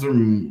the Avs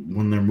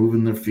when they're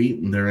moving their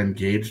feet and they're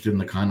engaged in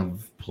the kind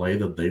of play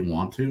that they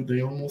want to,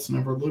 they almost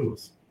never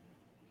lose.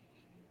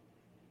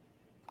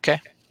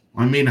 Okay.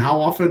 I mean, how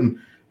often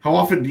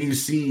do you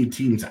see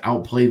teams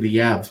outplay the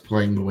Avs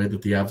playing the way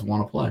that the Avs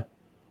want to play?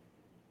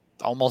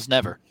 Almost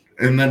never.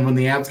 And then when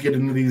the Avs get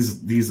into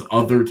these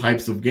other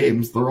types of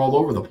games, they're all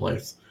over the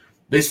place.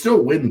 They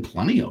still win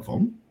plenty of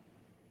them.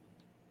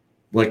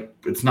 Like,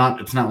 it's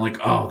not like,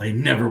 oh, they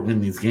never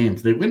win these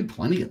games. They win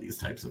plenty of these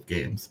types of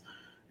games.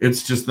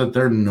 It's just that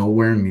they're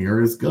nowhere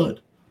near as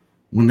good.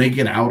 When they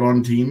get out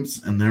on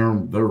teams and they're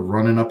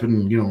running up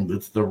and,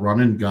 it's the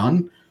run and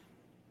gun,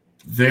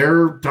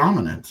 they're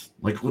dominant,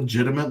 like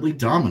legitimately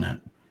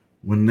dominant.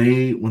 When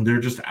they're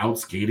just out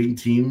skating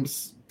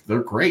teams,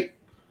 they're great.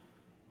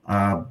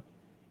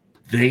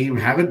 They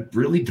haven't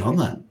really done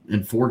that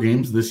in 4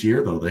 games this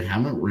year, though. They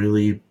haven't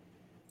really.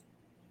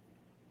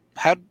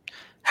 How do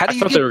I you?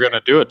 thought they were going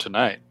to do it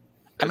tonight.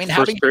 I mean,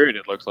 first period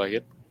it looks like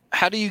it.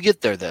 How do you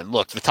get there then?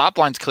 Look, the top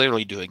line's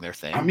clearly doing their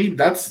thing. I mean,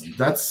 that's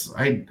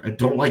I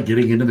don't like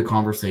getting into the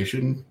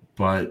conversation,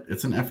 but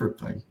it's an effort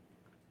thing.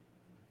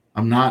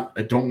 I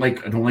don't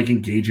like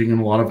engaging in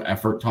a lot of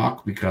effort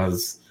talk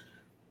because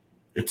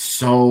it's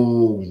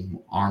so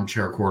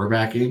armchair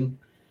quarterbacking.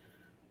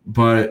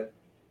 But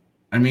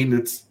I mean,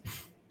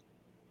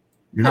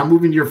 you're not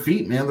moving your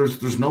feet, man.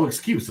 There's no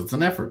excuse. It's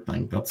an effort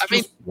thing. That's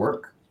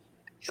work.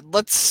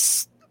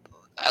 Let's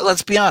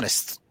be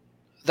honest.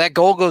 That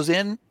goal goes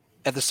in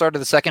at the start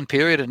of the second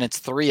period and it's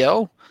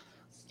 3-0.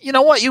 You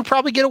know what? You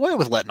probably get away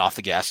with letting off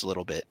the gas a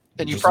little bit.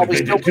 And you probably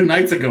like they did 2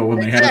 nights ago when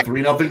they had a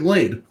 3-0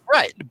 lead.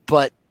 Right,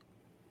 but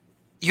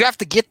you have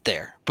to get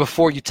there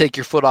before you take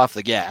your foot off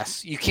the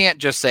gas. You can't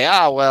just say,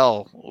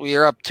 well,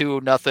 we're up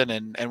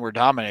 2-0 and we're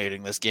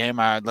dominating this game.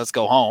 All right, let's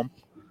go home.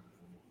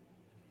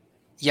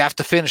 You have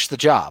to finish the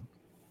job.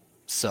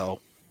 So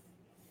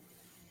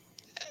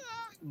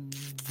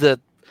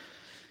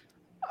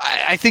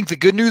I think the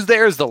good news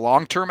there is the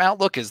long-term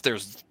outlook is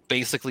there's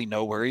basically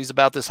no worries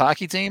about this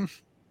hockey team.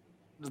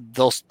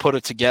 They'll put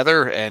it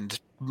together, and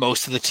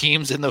most of the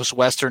teams in those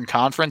Western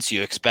Conference,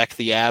 you expect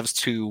the Avs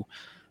to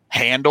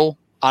handle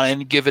on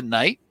any given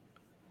night.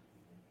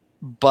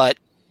 But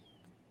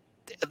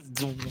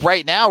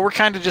right now, we're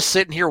kind of just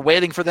sitting here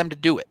waiting for them to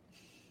do it.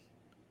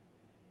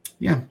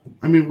 Yeah.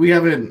 I mean, we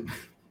haven't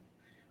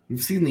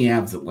we've seen the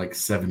Avs at like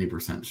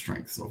 70%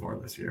 strength so far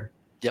this year.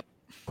 Yep.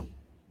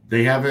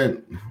 They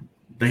haven't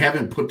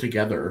put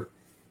together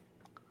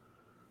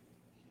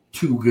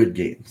 2 good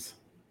games.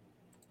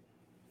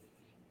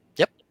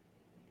 Yep.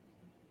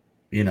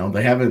 You know,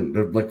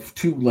 they're like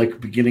 2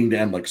 like beginning to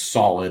end like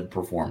solid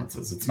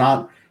performances. It's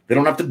not, they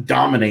don't have to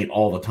dominate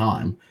all the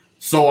time.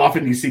 So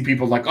often you see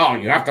people like, oh,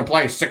 you have to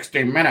play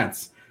 60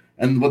 minutes.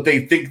 And what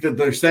they think that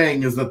they're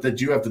saying is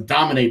that you have to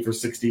dominate for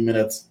 60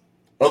 minutes.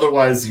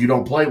 Otherwise, you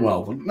don't play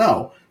well. Like,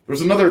 no,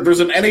 there's an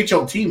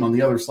NHL team on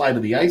the other side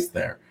of the ice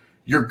there.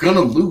 You're going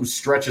to lose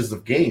stretches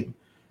of game.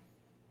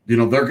 You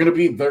know, there are going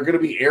to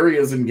be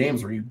areas in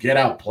games where you get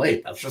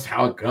outplayed. That's just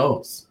how it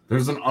goes.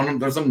 There's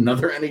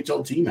another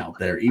NHL team out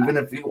there, even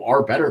if you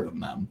are better than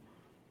them.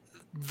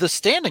 The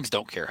standings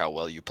don't care how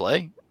well you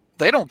play.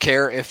 They don't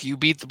care if you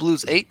beat the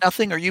Blues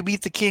 8-0 or you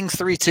beat the Kings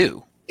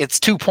 3-2. It's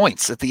 2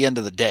 points at the end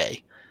of the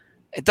day.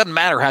 It doesn't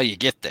matter how you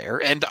get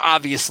there. And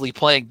obviously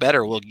playing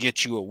better will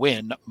get you a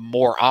win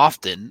more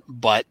often,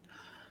 but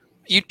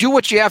you do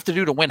what you have to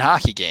do to win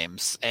hockey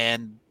games.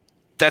 And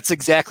that's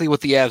exactly what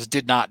the Avs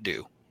did not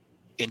do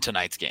in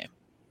tonight's game.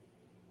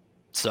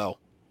 So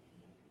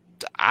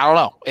I don't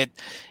know.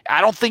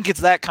 I don't think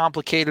it's that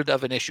complicated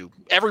of an issue.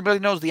 Everybody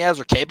knows the Avs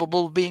are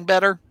capable of being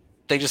better.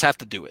 They just have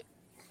to do it.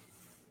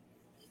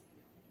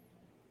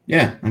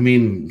 Yeah, I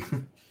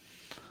mean,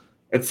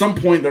 at some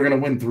point they're going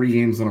to win 3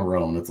 games in a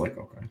row, and it's like,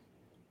 okay,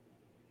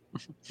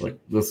 like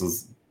this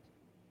is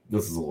a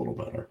little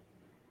better.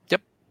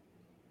 Yep,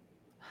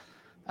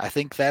 I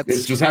think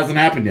it just hasn't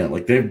happened yet.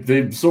 Like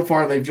they've so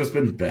far they've just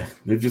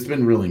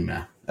been really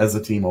meh as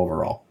a team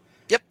overall.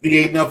 Yep,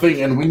 the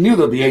 8-0, and we knew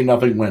that the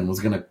 8-0 win was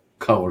going to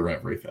color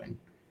everything,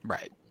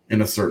 right,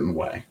 in a certain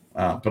way.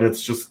 But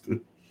it's just.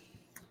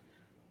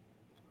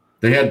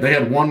 They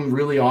had one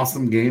really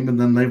awesome game, and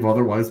then they've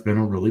otherwise been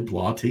a really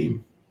blah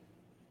team.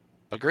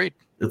 Agreed.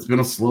 It's been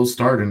a slow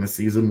start in a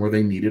season where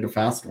they needed a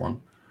fast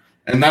one.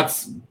 And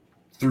that's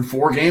through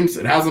 4 games.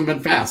 It hasn't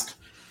been fast.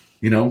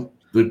 You know,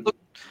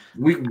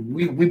 we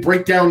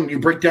break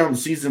down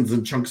seasons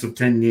in chunks of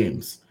 10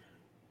 games.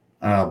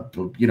 But,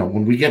 you know,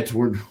 when we get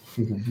toward,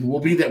 we'll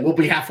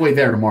be halfway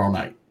there tomorrow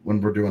night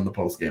when we're doing the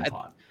post game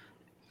pod.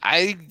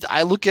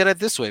 I look at it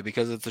this way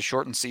because it's a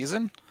shortened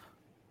season.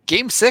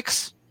 Game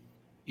 6.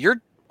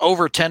 You're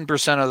over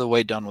 10% of the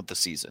way done with the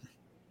season.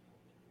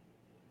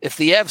 If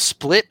the Avs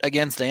split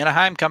against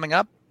Anaheim coming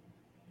up,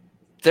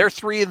 they're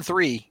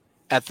 3-3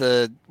 at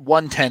the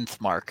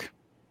 1/10th mark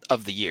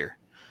of the year.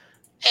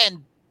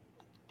 And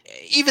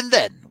even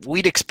then,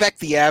 we'd expect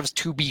the Avs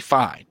to be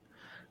fine.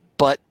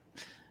 But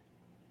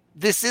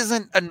this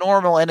isn't a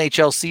normal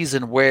NHL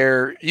season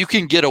where you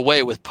can get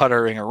away with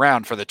puttering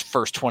around for the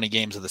first 20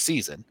 games of the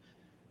season.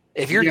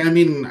 I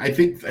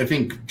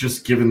think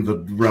just given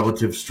the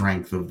relative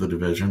strength of the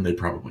division, they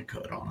probably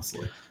could,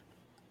 honestly.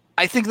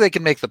 I think they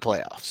can make the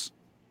playoffs.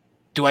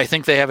 Do I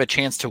think they have a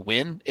chance to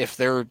win if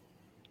they're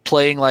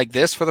playing like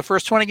this for the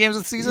first 20 games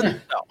of the season? Yeah.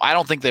 No, I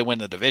don't think they win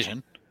the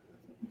division.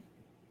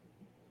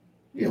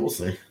 Yeah, we'll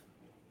see.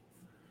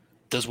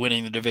 Does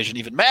winning the division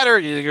even matter?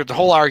 You're the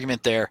whole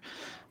argument there.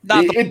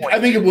 Not the point.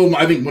 I think it will.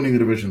 I think winning the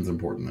division is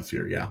important this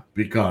year, yeah,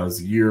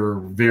 because you're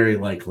very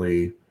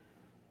likely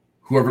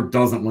whoever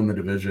doesn't win the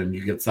division,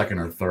 you get second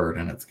or third,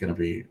 and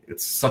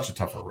it's such a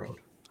tougher road.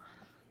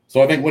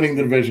 So I think winning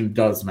the division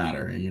does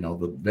matter. And, you know,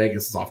 the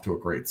Vegas is off to a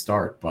great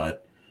start,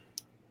 but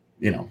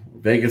you know,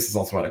 Vegas has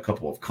also had a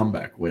couple of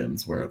comeback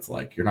wins where it's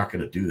like you're not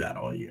going to do that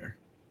all year.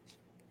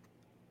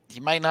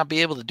 You might not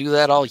be able to do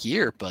that all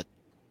year, but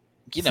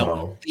you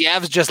know, the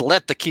Avs just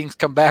let the Kings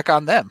come back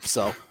on them.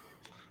 So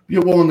yeah,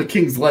 well, and the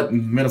Kings let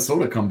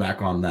Minnesota come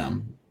back on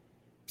them.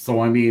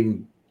 So I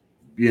mean,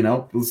 you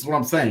know, this is what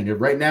I'm saying.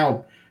 Right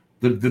now,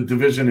 the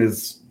division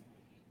it's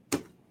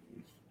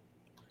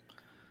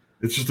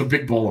just a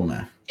big ball of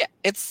mess. Yeah,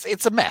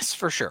 it's a mess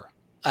for sure.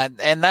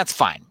 And that's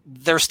fine.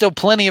 There's still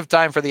plenty of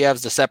time for the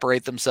Avs to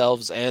separate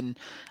themselves, and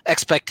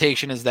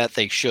expectation is that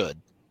they should,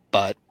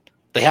 but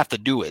they have to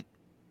do it.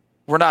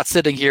 We're not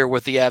sitting here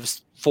with the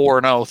Avs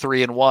 4-0,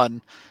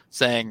 3-1,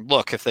 saying,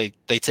 look, if they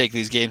take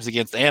these games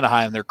against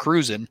Anaheim, they're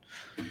cruising.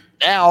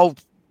 Now,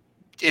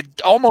 it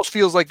almost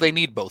feels like they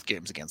need both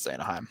games against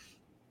Anaheim.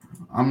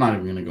 I'm not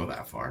even going to go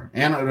that far.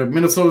 And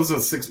Minnesota's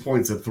at 6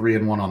 points at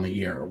 3-1 on the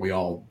year. Are we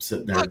all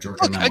sitting there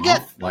jerking them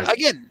off?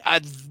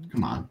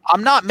 Come on.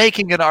 I'm not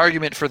making an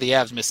argument for the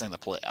Avs missing the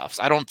playoffs.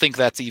 I don't think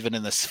that's even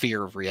in the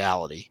sphere of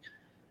reality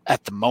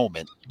at the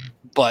moment.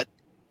 But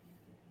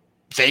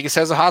Vegas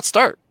has a hot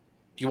start.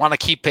 You want to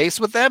keep pace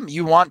with them?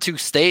 You want to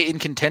stay in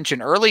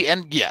contention early?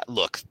 And yeah,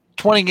 look,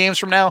 20 games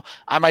from now,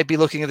 I might be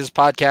looking at this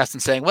podcast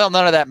and saying, well,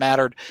 none of that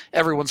mattered.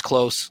 Everyone's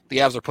close. The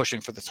Avs are pushing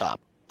for the top.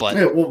 But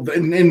yeah, well,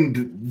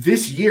 and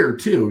this year,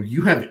 too,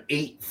 you have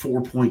 8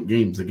 4-point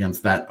games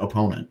against that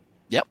opponent.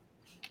 Yep.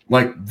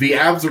 Like, the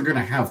Avs are going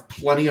to have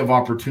plenty of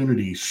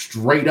opportunities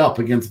straight up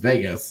against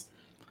Vegas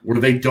where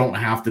they don't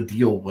have to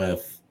deal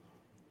with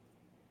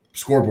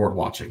scoreboard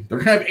watching. They're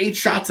going to have 8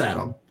 shots at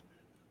them.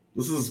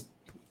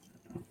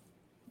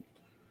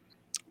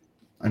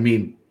 I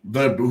mean,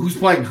 who's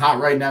playing hot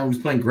right now, who's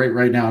playing great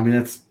right now. I mean,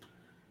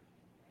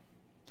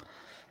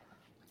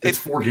 it's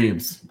 4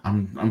 games.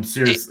 I'm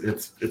serious.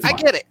 It's I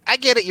get it. I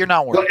get it. You're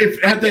not worried.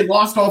 But had they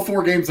lost all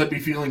 4 games, I'd be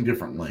feeling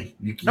differently.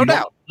 You No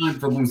doubt. don't have time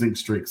for losing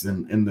streaks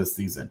in this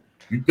season.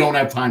 You don't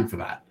have time for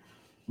that.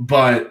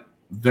 But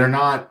they're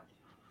not,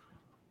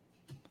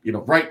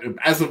 right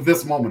as of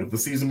this moment, if the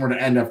season were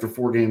to end after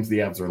 4 games, the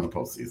Avs are in the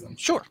postseason.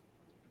 Sure.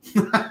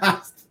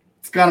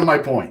 It's kind of my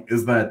point,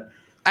 is that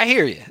I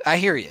hear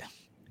you.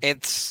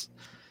 It's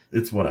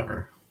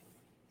whatever.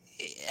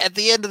 At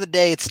the end of the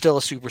day, it's still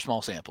a super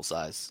small sample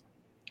size.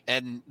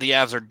 And the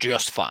Avs are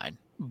just fine.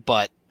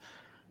 But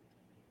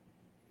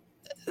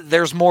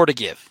there's more to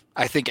give.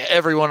 I think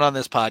everyone on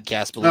this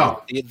podcast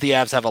believes the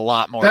Avs have a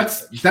lot more.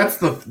 That's they're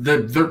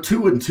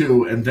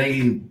 2-2, and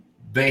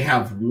they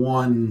have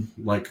one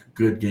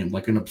good game,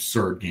 like an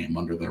absurd game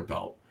under their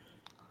belt.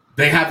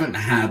 They haven't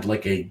had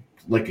like a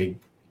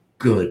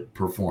good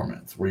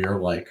performance where you're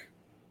like,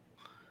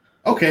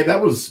 okay,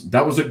 this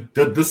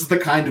is the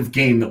kind of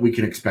game that we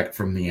can expect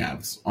from the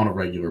Avs on a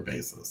regular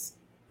basis.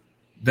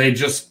 They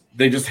just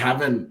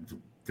haven't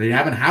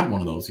had one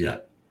of those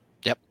yet.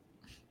 Yep.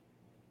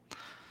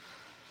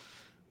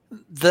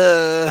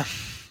 The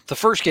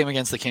first game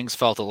against the Kings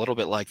felt a little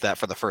bit like that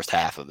for the first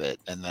half of it,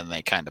 and then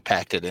they kind of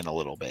packed it in a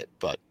little bit.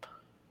 But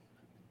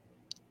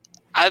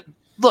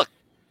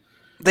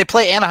they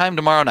play Anaheim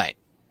tomorrow night.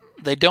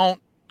 They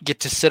don't get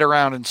to sit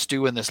around and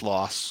stew in this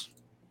loss.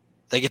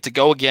 They get to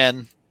go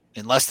again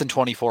in less than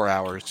 24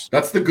 hours.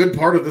 That's the good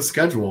part of the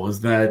schedule,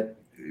 is that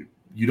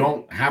you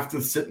don't have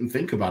to sit and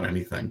think about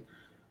anything.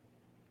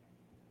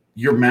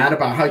 You're mad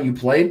about how you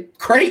played?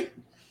 Great.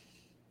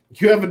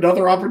 You have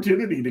another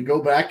opportunity to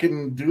go back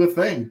and do a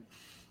thing.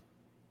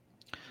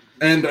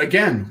 And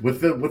again,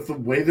 with the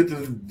way that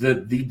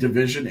the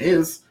division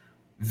is,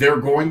 they're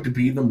going to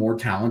be the more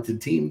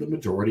talented team the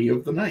majority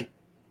of the night.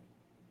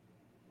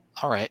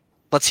 All right.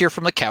 Let's hear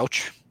from the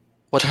couch.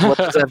 What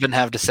does Evan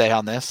have to say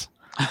on this?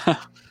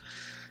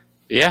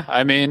 Yeah,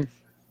 I mean,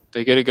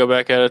 they get to go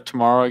back at it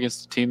tomorrow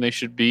against the team they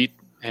should beat.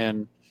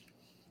 And,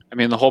 I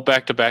mean, the whole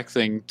back-to-back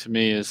thing to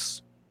me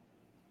it's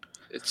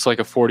like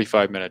a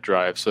 45-minute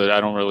drive, so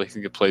I don't really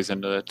think it plays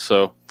into it.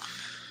 So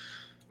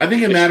I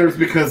think it matters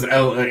because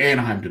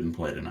Anaheim didn't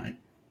play tonight.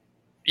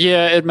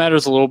 Yeah, it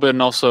matters a little bit.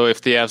 And also,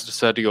 if the Avs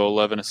decide to go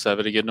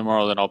 11-7 again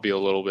tomorrow, then I'll be a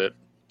little bit,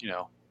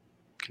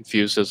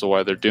 confused as to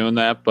why they're doing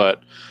that.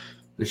 But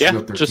they should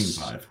go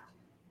 13-5.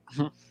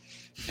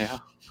 Yeah,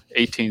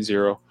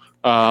 18-0.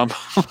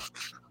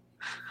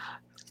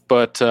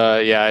 But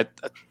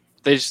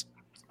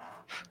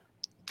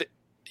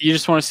you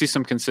just want to see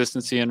some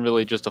consistency and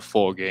really just a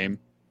full game.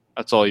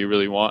 That's all you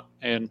really want,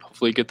 and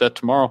hopefully you get that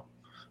tomorrow.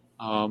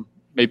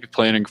 Maybe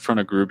playing in front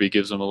of Gruby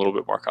gives them a little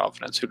bit more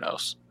confidence. Who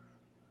knows?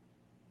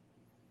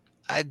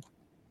 I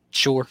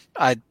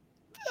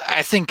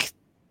think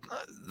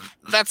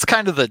that's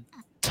kind of the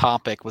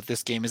topic with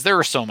this game. Is there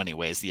are so many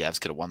ways the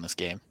Avs could have won this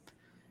game.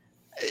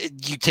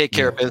 You take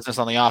care of business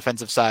on the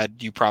offensive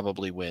side, you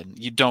probably win.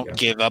 You don't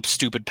give up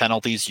stupid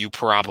penalties, you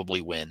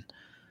probably win.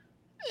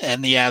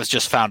 And the Avs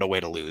just found a way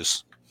to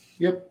lose.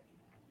 Yep.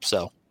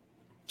 So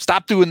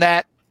stop doing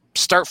that.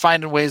 Start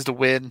finding ways to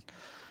win.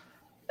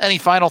 Any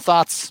final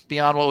thoughts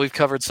beyond what we've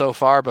covered so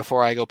far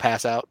before I go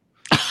pass out?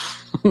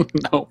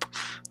 Nope.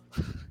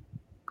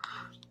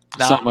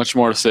 There's not much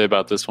more to say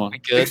about this one.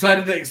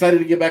 Excited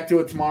to get back to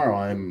it tomorrow.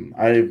 I'm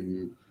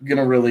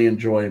gonna really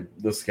enjoy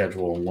the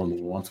schedule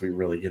once we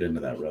really get into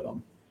that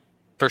rhythm.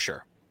 For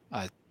sure.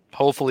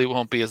 Hopefully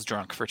won't be as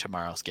drunk for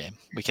tomorrow's game.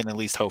 We can at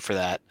least hope for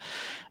that.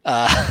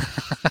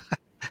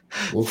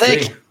 We'll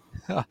see.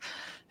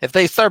 If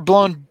they start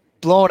blowing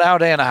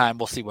out Anaheim,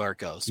 we'll see where it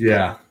goes.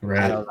 Yeah,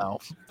 right. I don't know.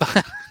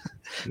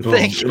 It'll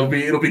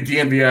be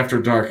DNB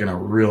after dark in a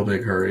real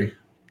big hurry.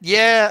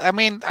 Yeah, I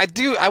mean,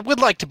 I would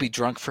like to be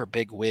drunk for a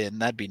big win.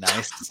 That'd be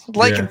nice.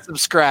 Like and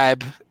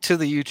subscribe to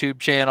the YouTube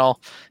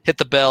channel. Hit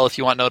the bell if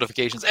you want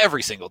notifications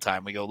every single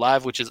time we go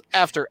live, which is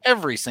after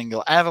every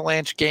single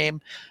Avalanche game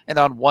and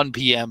on 1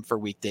 p.m. for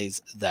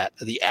weekdays that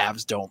the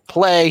Avs don't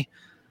play.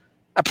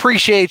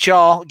 Appreciate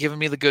y'all giving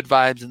me the good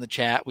vibes in the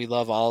chat. We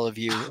love all of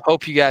you.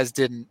 Hope you guys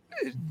didn't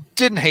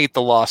hate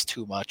the loss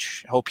too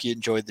much. Hope you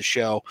enjoyed the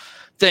show.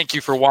 Thank you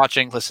for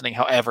watching, listening,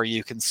 however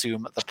you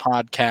consume the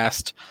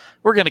podcast.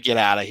 We're going to get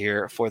out of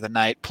here for the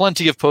night.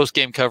 Plenty of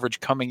post-game coverage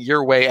coming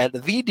your way at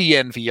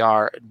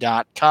thednvr.com.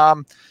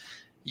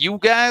 You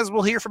guys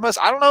will hear from us.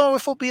 I don't know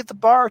if we'll be at the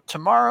bar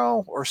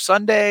tomorrow or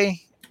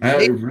Sunday.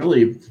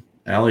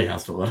 Allie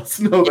has to let us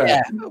know that.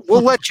 Yeah,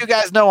 we'll let you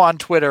guys know on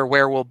Twitter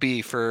where we'll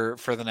be for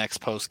the next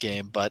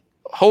post-game, but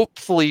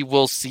hopefully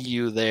we'll see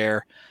you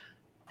there.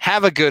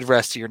 Have a good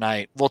rest of your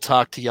night. We'll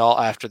talk to y'all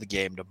after the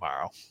game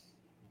tomorrow.